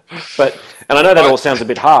disaster. And I know that all sounds a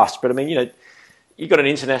bit harsh, but I mean, you got an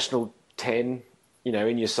international 10,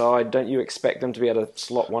 in your side. Don't you expect them to be able to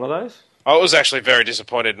slot one of those? I was actually very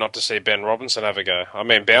disappointed not to see Ben Robinson have a go. I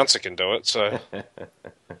mean, Bouncer can do it, so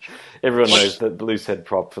everyone knows that the loose head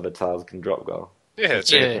prop for the Tars can drop goal. Yeah,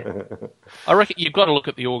 that's it. I reckon you've got to look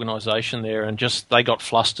at the organisation there, and just they got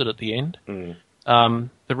flustered at the end.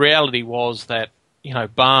 The reality was that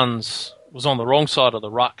Barnes was on the wrong side of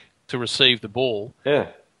the ruck to receive the ball. Yeah,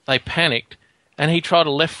 they panicked, and he tried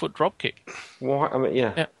a left foot drop kick. Why? I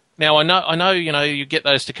mean, Now I know you get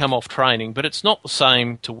those to come off training, but it's not the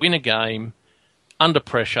same to win a game under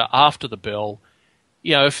pressure after the bell.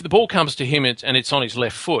 If the ball comes to him and it's on his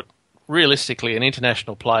left foot, realistically, an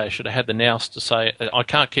international player should have had the nous to say, I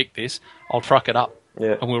can't kick this, I'll truck it up.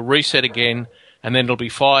 Yeah. And we'll reset again, and then it'll be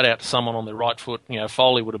fired out to someone on the right foot.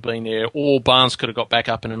 Foley would have been there, or Barnes could have got back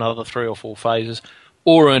up in another 3 or 4 phases,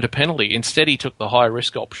 or earned a penalty. Instead, he took the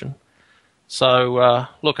high-risk option. So,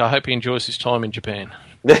 look, I hope he enjoys his time in Japan.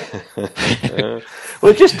 Well,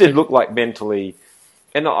 it just did look like mentally,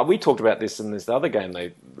 and we talked about this in this other game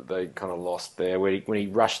they kind of lost there, when he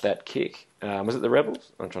rushed that kick. Was it the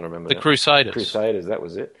Rebels? I'm trying to remember. The Crusaders. Crusaders, that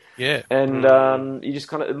was it. Yeah. And you just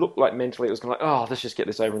kind of, it looked like mentally it was kind of like, oh, let's just get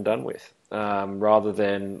this over and done with, rather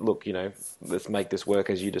than, look, let's make this work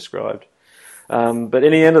as you described. But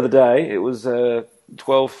in the end of the day, it was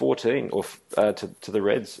 12-14 to the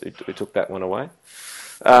Reds who took that one away.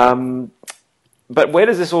 But where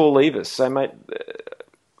does this all leave us? So, mate,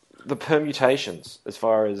 the permutations as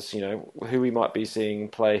far as, who we might be seeing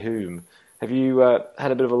play whom. Have you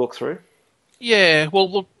had a bit of a look through? Yeah, well,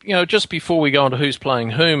 look, just before we go on to who's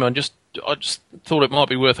playing whom, I just thought it might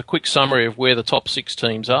be worth a quick summary of where the top 6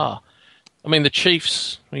 teams are. I mean, the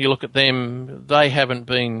Chiefs, when you look at them, they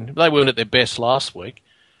weren't at their best last week,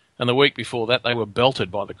 and the week before that they were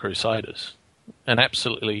belted by the Crusaders and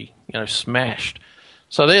absolutely, smashed.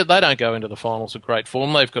 So they don't go into the finals with great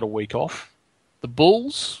form. They've got a week off. The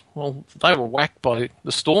Bulls, well, they were whacked by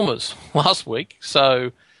the Stormers last week,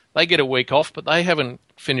 so they get a week off, but they haven't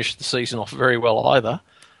finished the season off very well either.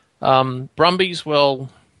 Brumbies, well,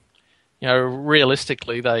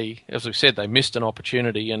 realistically, as we've said, they missed an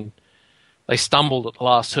opportunity and they stumbled at the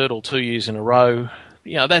last hurdle 2 years in a row.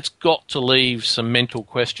 That's got to leave some mental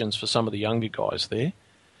questions for some of the younger guys there.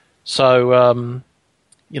 So,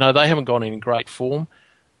 they haven't gone in great form.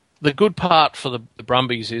 The good part for the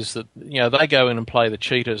Brumbies is that, they go in and play the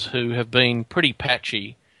Cheetahs, who have been pretty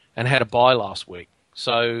patchy and had a bye last week.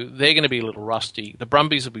 So they're going to be a little rusty. The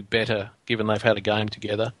Brumbies will be better given they've had a game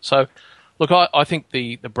together. So, look, I think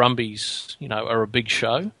the Brumbies, are a big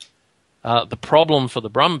show. The problem for the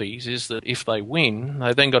Brumbies is that if they win,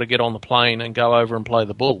 they've then got to get on the plane and go over and play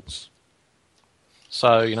the Bulls.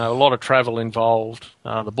 So, a lot of travel involved.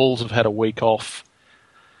 The Bulls have had a week off.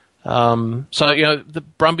 The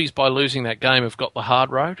Brumbies, by losing that game, have got the hard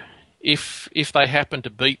road. If they happen to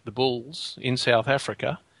beat the Bulls in South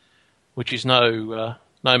Africa, which is no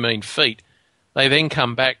mean feat, they then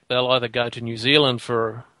come back. They'll either go to New Zealand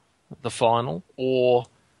for the final, or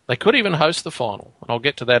they could even host the final. And I'll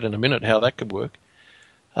get to that in a minute, how that could work.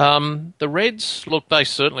 The Reds, look, they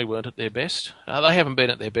certainly weren't at their best. They haven't been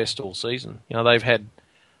at their best all season. They've had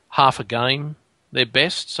half a game their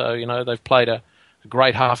best, so, they've played a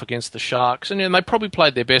great half against the Sharks, and they probably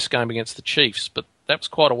played their best game against the Chiefs, but that was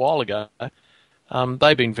quite a while ago.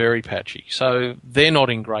 They've been very patchy, so they're not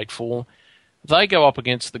in great form. They go up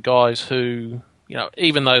against the guys who,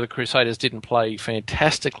 even though the Crusaders didn't play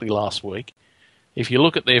fantastically last week, if you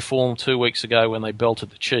look at their form 2 weeks ago when they belted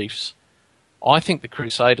the Chiefs, I think the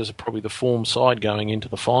Crusaders are probably the form side going into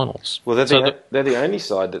the finals. Well, they're the only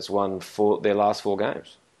side that's won their last 4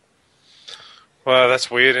 games. Well,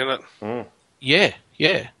 that's weird, isn't it? Mm. Yeah.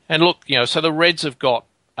 And look, so the Reds have got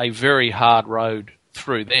a very hard road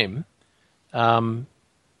through them.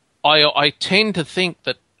 I tend to think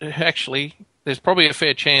that actually there's probably a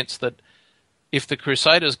fair chance that if the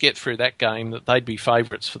Crusaders get through that game, that they'd be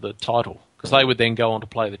favourites for the title, because they would then go on to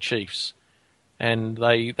play the Chiefs. And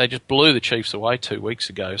they just blew the Chiefs away 2 weeks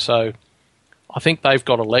ago. So I think they've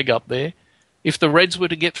got a leg up there. If the Reds were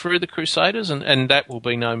to get through the Crusaders, and that will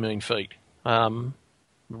be no mean feat,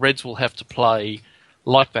 the Reds will have to play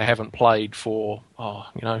like they haven't played for,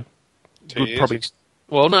 2 years? probably,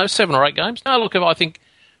 7 or 8 games. No, look, I think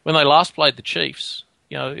when they last played the Chiefs,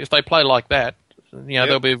 if they play like that,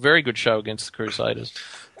 there'll be a very good show against the Crusaders.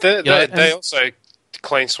 They also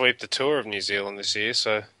clean sweep the tour of New Zealand this year,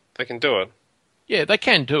 so they can do it. Yeah, they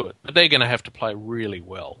can do it, but they're going to have to play really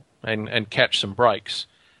well and catch some breaks.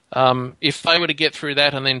 If they were to get through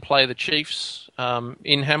that and then play the Chiefs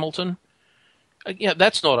in Hamilton,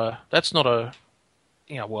 that's not a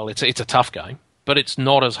it's a tough game, but it's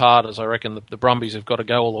not as hard as I reckon the Brumbies have got to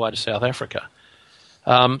go all the way to South Africa.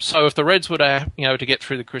 So if the Reds were to get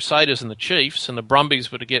through the Crusaders and the Chiefs, and the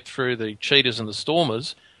Brumbies were to get through the Cheetahs and the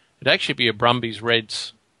Stormers, it'd actually be a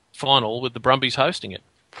Brumbies-Reds final with the Brumbies hosting it.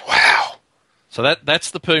 Wow. So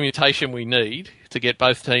that's the permutation we need to get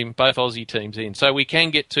both Aussie teams in. So we can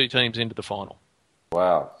get 2 teams into the final.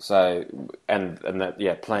 Wow. So and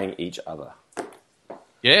that playing each other.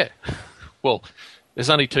 Yeah. Well, there's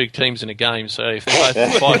only 2 teams in a game, so if they're both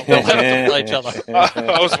in the final, they'll have to play each other.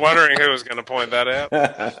 I was wondering who was going to point that out.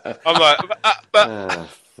 I'm like,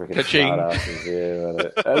 Freaking Ka-ching. smartasses,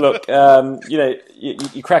 yeah. Look,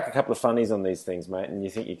 you crack a couple of funnies on these things, mate, and you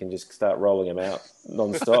think you can just start rolling them out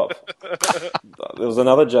non-stop. There was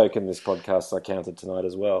another joke in this podcast I counted tonight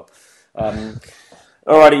as well.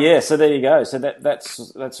 Alrighty, yeah. So there you go. So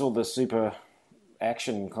that's all the super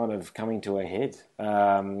action kind of coming to a head.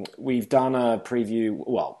 We've done a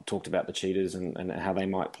preview, talked about the Cheetahs and how they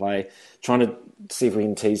might play, trying to see if we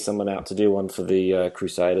can tease someone out to do one for the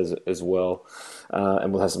Crusaders as well.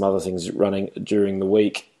 And we'll have some other things running during the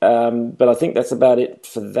week. But I think that's about it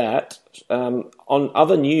for that. On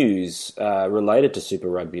other news related to Super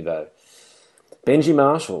Rugby, though, Benji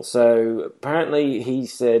Marshall. So apparently he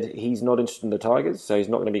said he's not interested in the Tigers, so he's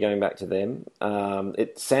not going to be going back to them.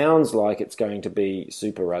 It sounds like it's going to be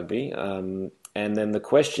Super Rugby. And then the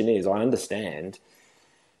question is, I understand,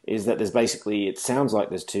 is that it sounds like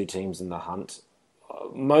there's two teams in the hunt.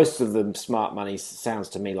 Most of the smart money sounds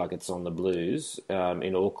to me like it's on the Blues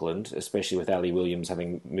in Auckland, especially with Ali Williams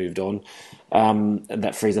having moved on. And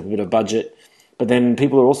that frees up a bit of budget. But then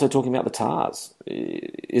people are also talking about the Tars.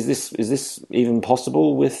 Is this even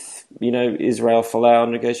possible with Israel Folau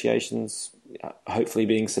negotiations hopefully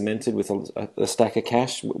being cemented with a stack of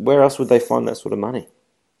cash? Where else would they find that sort of money?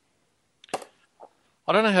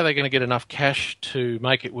 I don't know how they're going to get enough cash to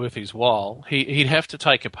make it worth his while. He'd have to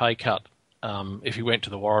take a pay cut if he went to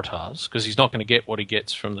the Waratahs, because he's not going to get what he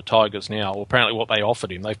gets from the Tigers now, or apparently what they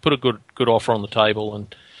offered him. They've put a good offer on the table,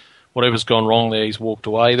 and whatever's gone wrong there, he's walked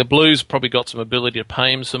away. The Blues probably got some ability to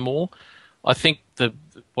pay him some more. I think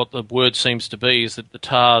what the word seems to be is that the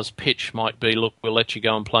Tars' pitch might be, look, we'll let you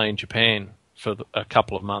go and play in Japan for a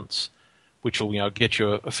couple of months, which will get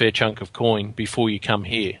you a fair chunk of coin before you come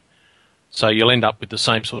here. So you'll end up with the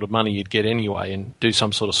same sort of money you'd get anyway and do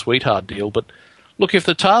some sort of sweetheart deal. But look, if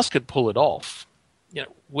the Tars could pull it off,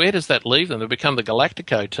 where does that leave them? They become the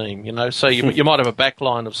Galactico team, So you might have a back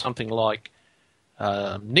line of something like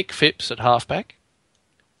Nick Phipps at halfback.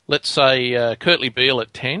 Let's say Kurtley Beale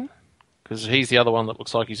at 10, because he's the other one that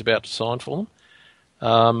looks like he's about to sign for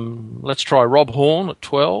them. Let's try Rob Horn at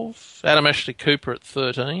 12, Adam Ashley Cooper at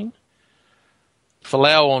 13,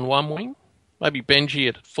 Folau on one wing, maybe Benji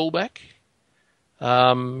at fullback,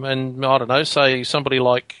 and I don't know, say somebody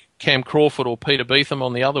like Cam Crawford or Peter Beetham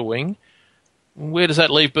on the other wing. Where does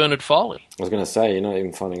that leave Bernard Foley? I was going to say, you're not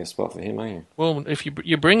even finding a spot for him, are you? Well, if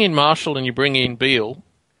you bring in Marshall and you bring in Beale,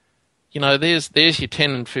 there's your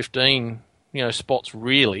 10 and 15, spots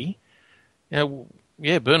really.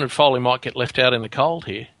 Bernard Foley might get left out in the cold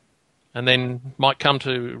here, and then might come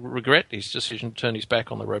to regret his decision to turn his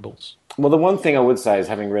back on the Rebels. Well, the one thing I would say is,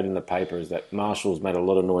 having read in the paper, is that Marshall's made a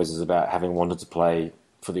lot of noises about having wanted to play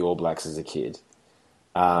for the All Blacks as a kid.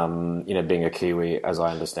 Being a Kiwi, as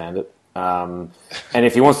I understand it. And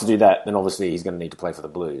if he wants to do that, then obviously he's going to need to play for the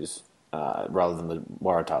Blues rather than the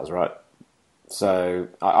Waratahs, right? So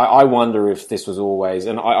I wonder if this was always...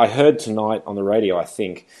 And I heard tonight on the radio, I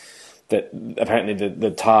think, that apparently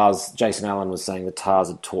the Tars, Jason Allen was saying the Tars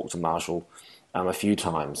had talked to Marshall a few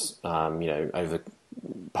times, over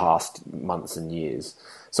past months and years.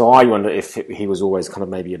 So I wonder if he was always kind of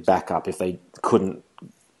maybe a backup if they couldn't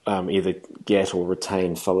either get or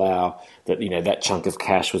retain Folau, that that chunk of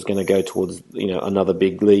cash was going to go towards another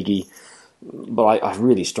big leaguey. But I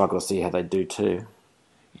really struggle to see how they do too.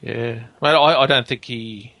 Yeah, well, I don't think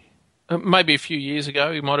he. Maybe a few years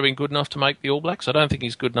ago he might have been good enough to make the All Blacks. I don't think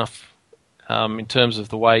he's good enough in terms of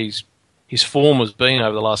the way his form has been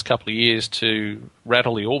over the last couple of years to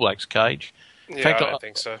rattle the All Blacks cage. In fact, I don't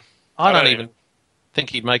think so. I don't even think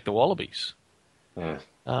he'd make the Wallabies. Yeah.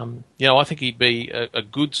 I think he'd be a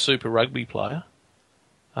good Super Rugby player,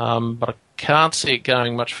 but I can't see it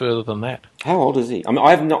going much further than that. How old is he? I mean,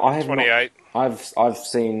 I have 28. I've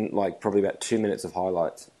seen probably about 2 minutes of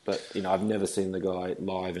highlights, but I've never seen the guy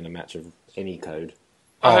live in a match of any code.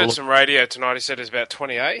 I heard some radio tonight. He said he's about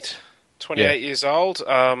 28 years old,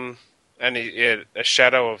 and a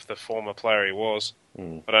shadow of the former player he was.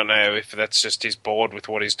 I don't know if that's just he's bored with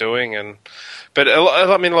what he's doing, but a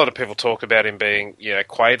lot of people talk about him being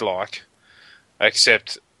Quaid-like,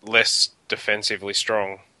 except less defensively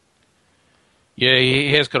strong. Yeah,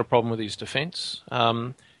 he has got a problem with his defence.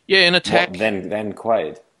 In attack. What, then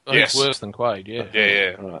Quaid? Yes. Worse than Quaid. Yeah.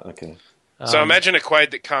 Yeah. Right. Okay. So imagine a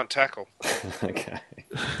Quaid that can't tackle. Okay.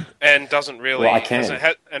 And doesn't really. Well, I can.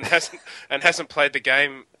 Hasn't played the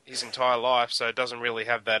game his entire life, so doesn't really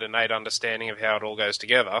have that innate understanding of how it all goes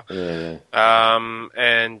together. Yeah.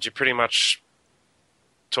 And you're pretty much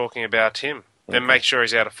talking about him. Okay. Then make sure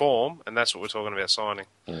he's out of form, and that's what we're talking about signing.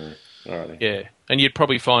 Alrighty. Yeah, and you'd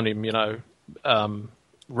probably find him,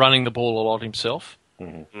 running the ball a lot himself.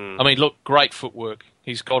 Mm-hmm. I mean, look, great footwork.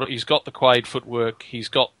 He's got the Quade footwork. He's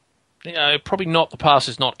got, probably not, the pass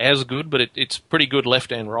is not as good, but it's pretty good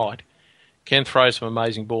left and right. Can throw some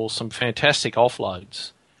amazing balls, some fantastic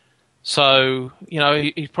offloads. So,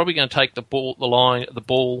 he's probably going to take the ball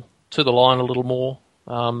to the line a little more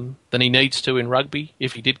than he needs to in rugby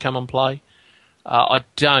if he did come and play. I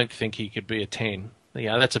don't think he could be a 10.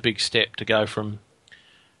 That's a big step to go from,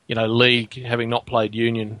 league, having not played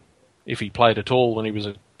union, if he played at all when he was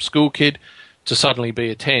a school kid, to suddenly be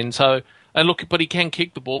a 10. So, and look, but he can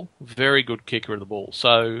kick the ball. Very good kicker of the ball.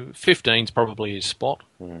 So 15's probably his spot.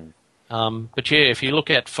 But yeah, if you look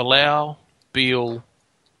at Folau, Beale,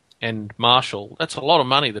 and Marshall, that's a lot of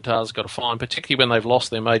money the Tars got to find, particularly when they've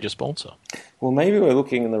lost their major sponsor. Well, maybe we're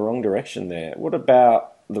looking in the wrong direction there. What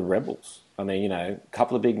about the Rebels? I mean, a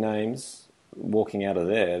couple of big names walking out of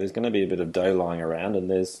there. There's going to be a bit of dough lying around,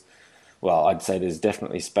 and I'd say there's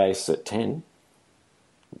definitely space at 10.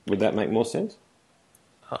 Would that make more sense?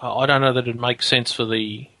 I don't know that it'd make sense for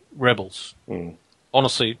the Rebels.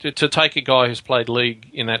 Honestly, to take a guy who's played league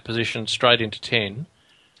in that position straight into 10,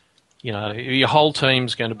 your whole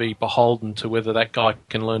team's going to be beholden to whether that guy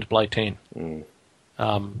can learn to play 10.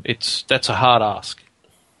 That's a hard ask.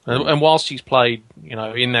 And whilst he's played,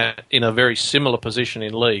 in a very similar position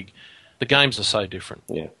in league, the games are so different.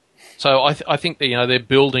 Yeah. So I think that, they're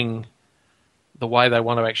building the way they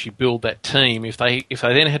want to actually build that team. If they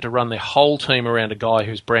then had to run their whole team around a guy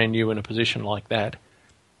who's brand new in a position like that,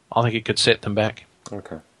 I think it could set them back.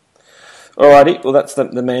 Okay. Alrighty, well that's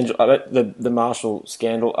the Marshall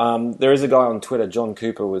scandal. There is a guy on Twitter, John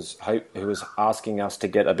Cooper, who was asking us to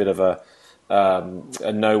get a bit of a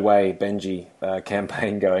No Way Benji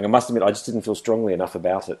campaign going. I must admit, I just didn't feel strongly enough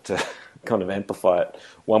about it to kind of amplify it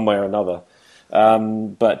one way or another. He's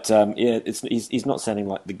not sounding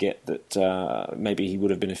like the Get that maybe he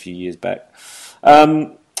would have been a few years back.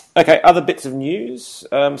 Okay, other bits of news.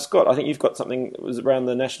 Scott, I think you've got something that was around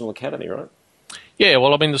the National Academy, right? Yeah,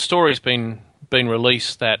 well, I mean, the story's been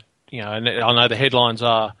released that, and I know the headlines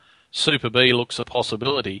are Super B looks a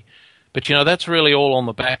possibility, but, that's really all on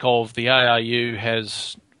the back of the ARU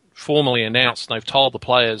has formally announced, and they've told the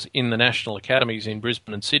players in the National Academies in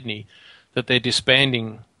Brisbane and Sydney that they're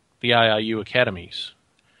disbanding the ARU academies,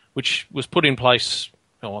 which was put in place,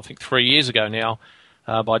 I think 3 years ago now,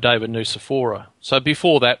 by David Nusafora. So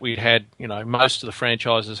before that, we'd had, most of the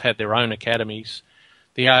franchises had their own academies.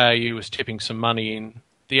 The ARU was tipping some money in.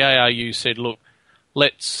 The ARU said, look,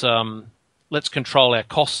 let's control our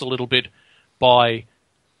costs a little bit by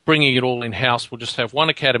bringing it all in-house. We'll just have one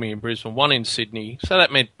academy in Brisbane, one in Sydney. So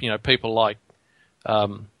that meant, people like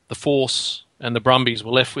the Force and the Brumbies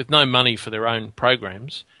were left with no money for their own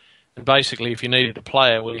programs. And basically, if you needed a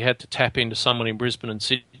player, well, you had to tap into someone in Brisbane and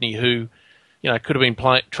Sydney who, could have been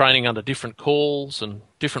training under different calls and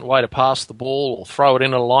different way to pass the ball or throw it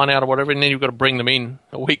in a line out or whatever, and then you've got to bring them in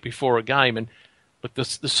a week before a game. And look, the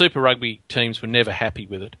Super Rugby teams were never happy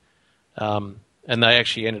with it. And they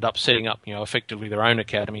actually ended up setting up, effectively their own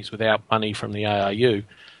academies without money from the ARU.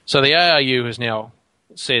 So the ARU has now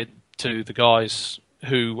said to the guys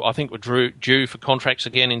who I think were due for contracts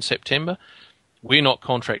again in September, we're not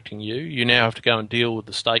contracting you. You now have to go and deal with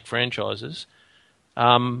the state franchises.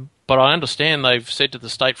 But I understand they've said to the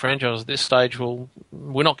state franchises at this stage, well,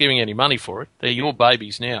 we're not giving any money for it. They're your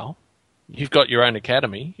babies now. You've got your own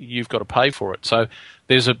academy. You've got to pay for it. So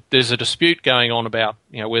there's a dispute going on about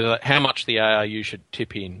whether how much the ARU should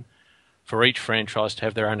tip in for each franchise to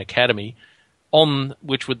have their own academy, on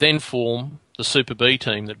which would then form the Super B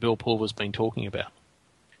team that Bill Pulver's been talking about.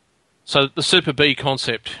 So the Super B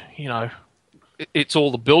concept, it's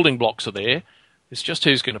all the building blocks are there. It's just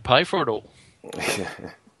who's going to pay for it all.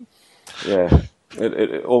 Yeah,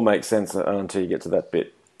 it all makes sense until you get to that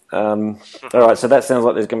bit. All right, so that sounds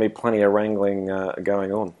like there's going to be plenty of wrangling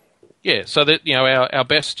going on. Yeah, so that our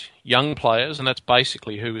best young players, and that's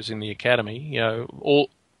basically who was in the academy.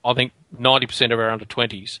 I think 90% of our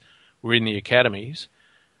under-20s were in the academies.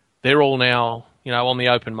 They're all now on the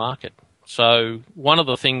open market. So one of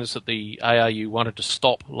the things that the ARU wanted to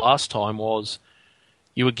stop last time was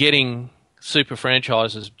you were getting super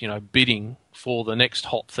franchises, bidding for the next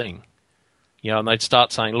hot thing. And they'd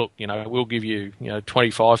start saying, look, we'll give you,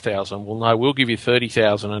 25,000. Well, no, we'll give you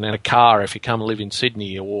 30,000 and then a car if you come and live in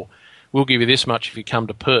Sydney, or we'll give you this much if you come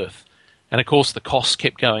to Perth. And of course, the costs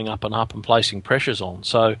kept going up and placing pressures on.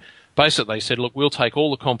 So basically, they said, look, we'll take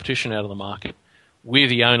all the competition out of the market. We're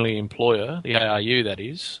the only employer, the ARU that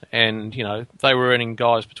is, and they were earning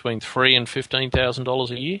guys between $3,000 and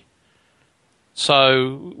 $15,000 a year.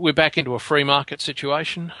 So we're back into a free market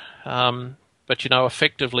situation. But,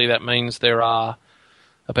 effectively that means there are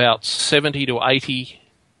about 70 to 80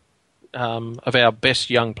 of our best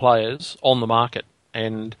young players on the market,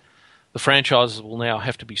 and the franchises will now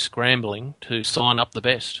have to be scrambling to sign up the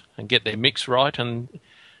best and get their mix right, and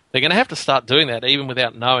they're going to have to start doing that even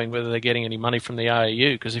without knowing whether they're getting any money from the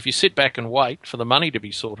AAU, because if you sit back and wait for the money to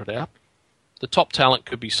be sorted out, the top talent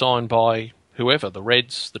could be signed by whoever, the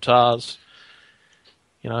Reds, the Tars,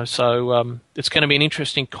 so it's going to be an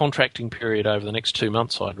interesting contracting period over the next 2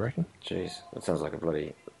 months, I'd reckon. Jeez, that sounds like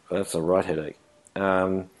that's a right headache.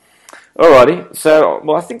 Alrighty,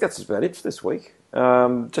 so, I think that's about it for this week.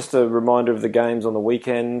 Just a reminder of the games on the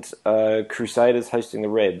weekend. Crusaders hosting the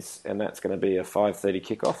Reds, and that's going to be a 5:30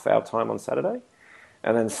 kickoff our time on Saturday.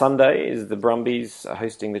 And then Sunday is the Brumbies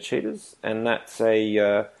hosting the Cheetahs, and that's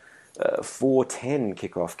a 4:10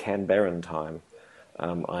 kickoff Canberran time,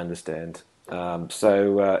 I understand.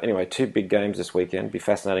 Anyway, 2 big games this weekend. Be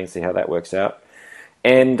fascinating to see how that works out.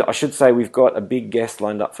 And I should say we've got a big guest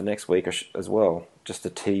lined up for next week as well, just to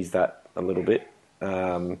tease that a little bit.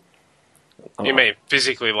 You mean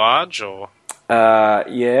physically large, or?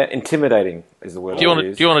 Yeah, intimidating is the word I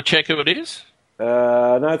use. Do you want to check who it is?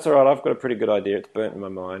 No, it's all right. I've got a pretty good idea. It's burnt in my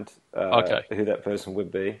mind Okay. who that person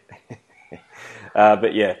would be.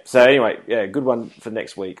 But yeah, so anyway, yeah, good one for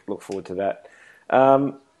next week. Look forward to that.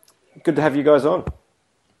 Good to have you guys on.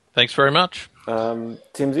 Thanks very much.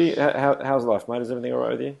 Timsy, how's life, mate? Is everything all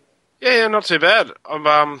right with you? Yeah, not too bad.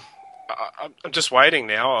 I'm just waiting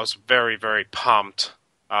now. I was very, very pumped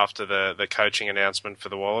after the coaching announcement for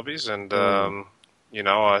the Wallabies, and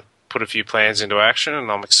I put a few plans into action, and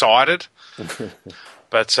I'm excited.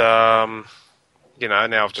 But now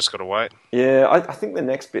I've just got to wait. Yeah, I think the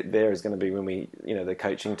next bit there is going to be when we, the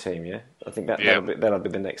coaching team. Yeah, I think that'll be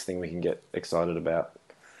the next thing we can get excited about.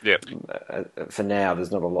 Yeah. For now,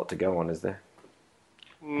 there's not a lot to go on, is there?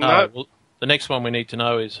 No. Well, the next one we need to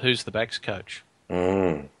know is who's the backs coach.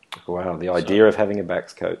 Wow, the idea of having a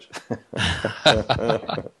backs coach.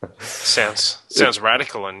 Sounds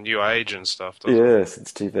radical and new age and stuff. Yes,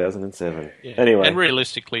 it's 2007. Yeah. Anyway, and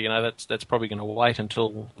realistically, that's probably going to wait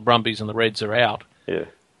until the Brumbies and the Reds are out. Yeah.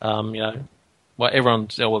 One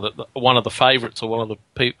of the favourites or one of the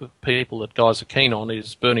people that guys are keen on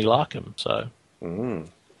is Bernie Larkham. So.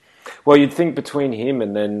 Well, you'd think between him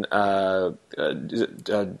and then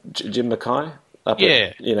Jim Mackay up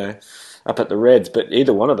at the Reds, but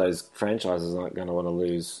either one of those franchises aren't going to want to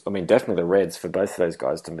lose. I mean, definitely the Reds, for both of those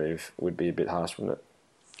guys to move would be a bit harsh, wouldn't it?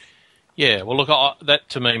 Yeah, well, look, that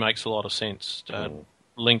to me makes a lot of sense.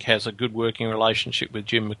 Link has a good working relationship with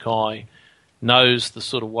Jim Mackay, knows the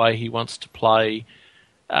sort of way he wants to play.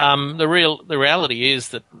 The reality is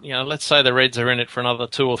that, let's say the Reds are in it for another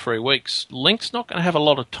 2 or 3 weeks. Link's not going to have a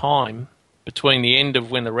lot of time between the end of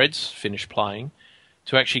when the Reds finish playing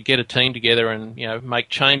to actually get a team together and, make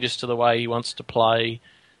changes to the way he wants to play,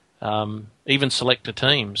 even select a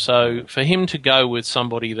team. So for him to go with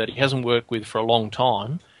somebody that he hasn't worked with for a long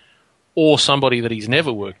time or somebody that he's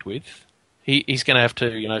never worked with, he's going to have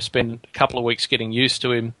to, spend a couple of weeks getting used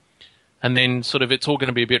to him. And then sort of it's all going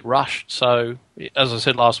to be a bit rushed. So, as I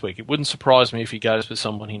said last week, it wouldn't surprise me if he goes with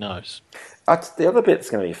someone he knows. The other bit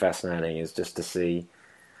that's going to be fascinating is just to see,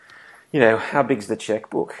 how big's the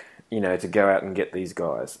checkbook, to go out and get these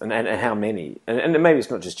guys, and how many. And maybe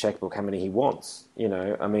it's not just checkbook, how many he wants.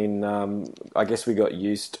 I guess we got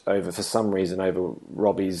used for some reason over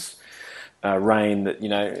Robbie's reign that,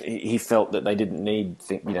 he felt that they didn't need,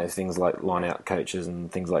 things like line-out coaches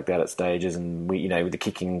and things like that at stages, and the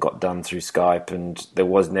kicking got done through Skype, and there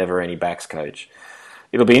was never any backs coach.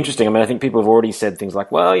 It'll be interesting. I mean, I think people have already said things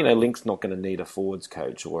like, well, Link's not going to need a forwards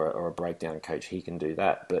coach or a breakdown coach. He can do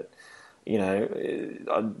that. But,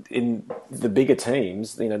 in the bigger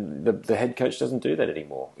teams, the head coach doesn't do that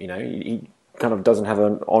anymore. He kind of doesn't have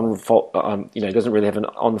doesn't really have an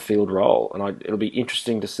on-field role, and it'll be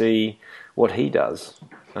interesting to see what he does,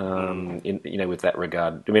 with that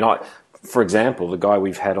regard. I mean, for example, the guy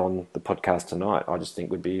we've had on the podcast tonight, I just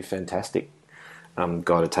think would be a fantastic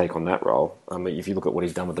guy to take on that role. I mean, if you look at what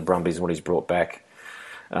he's done with the Brumbies and what he's brought back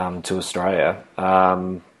to Australia.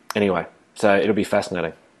 Anyway, so it'll be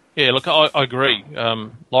fascinating. Yeah, look, I agree.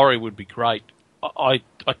 Laurie would be great. I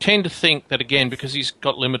tend to think that, again, because he's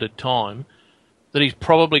got limited time, that he's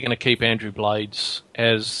probably going to keep Andrew Blades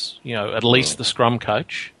as, at least the scrum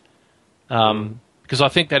coach. Because I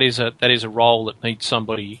think that is a role that needs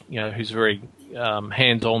somebody, who's very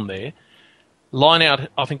hands-on there. Line out,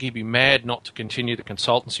 I think he'd be mad not to continue the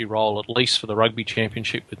consultancy role, at least for the rugby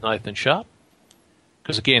championship with Nathan Sharp.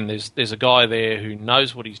 Because again, there's a guy there who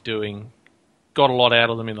knows what he's doing, got a lot out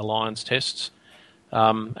of them in the Lions tests,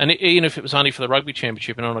 and even if it was only for the rugby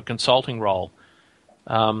championship and on a consulting role,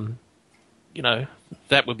 that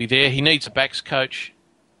would be there. He needs a backs coach.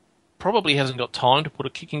 probably hasn't got time to put a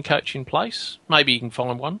kicking coach in place. Maybe you can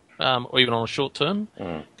find one, or even on a short term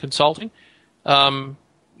consulting.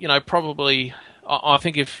 Probably, I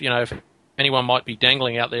think if anyone might be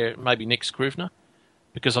dangling out there, maybe Nick Scrivener,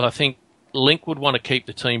 because I think Link would want to keep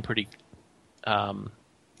the team pretty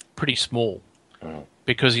small,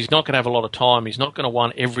 because he's not going to have a lot of time. He's not going to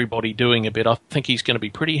want everybody doing a bit. I think he's going to be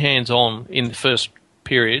pretty hands-on in the first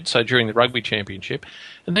period, so during the Rugby Championship,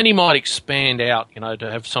 and then he might expand out,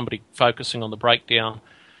 to have somebody focusing on the breakdown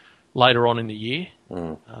later on in the year.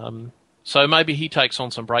 So maybe he takes on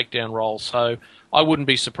some breakdown roles. So I wouldn't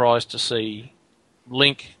be surprised to see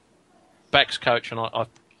Link backs coach, and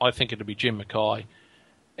I think it'll be Jim Mackay.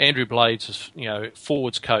 Andrew Blades is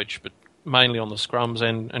forwards coach, but mainly on the scrums,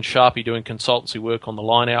 and Sharpie doing consultancy work on the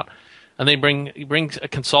line out, and then he brings a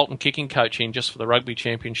consultant kicking coach in just for the Rugby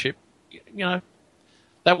Championship.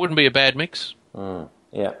 That wouldn't be a bad mix.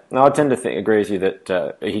 Yeah. No, I tend to agree with you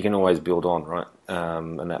that he can always build on, right?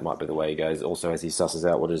 And that might be the way he goes, also as he susses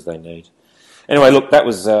out what it is they need. Anyway, look, that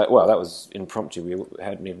was impromptu. We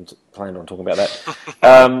hadn't even planned on talking about that.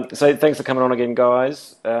 So thanks for coming on again,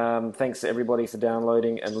 guys. Thanks to everybody for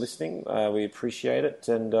downloading and listening. We appreciate it.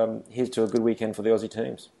 And here's to a good weekend for the Aussie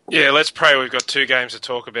teams. Yeah, let's pray we've got 2 games to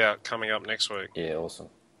talk about coming up next week. Yeah, awesome.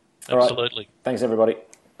 Absolutely. Right. Thanks, everybody.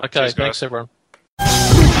 Okay, Cheers, thanks, guys. everyone.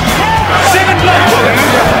 7 blood.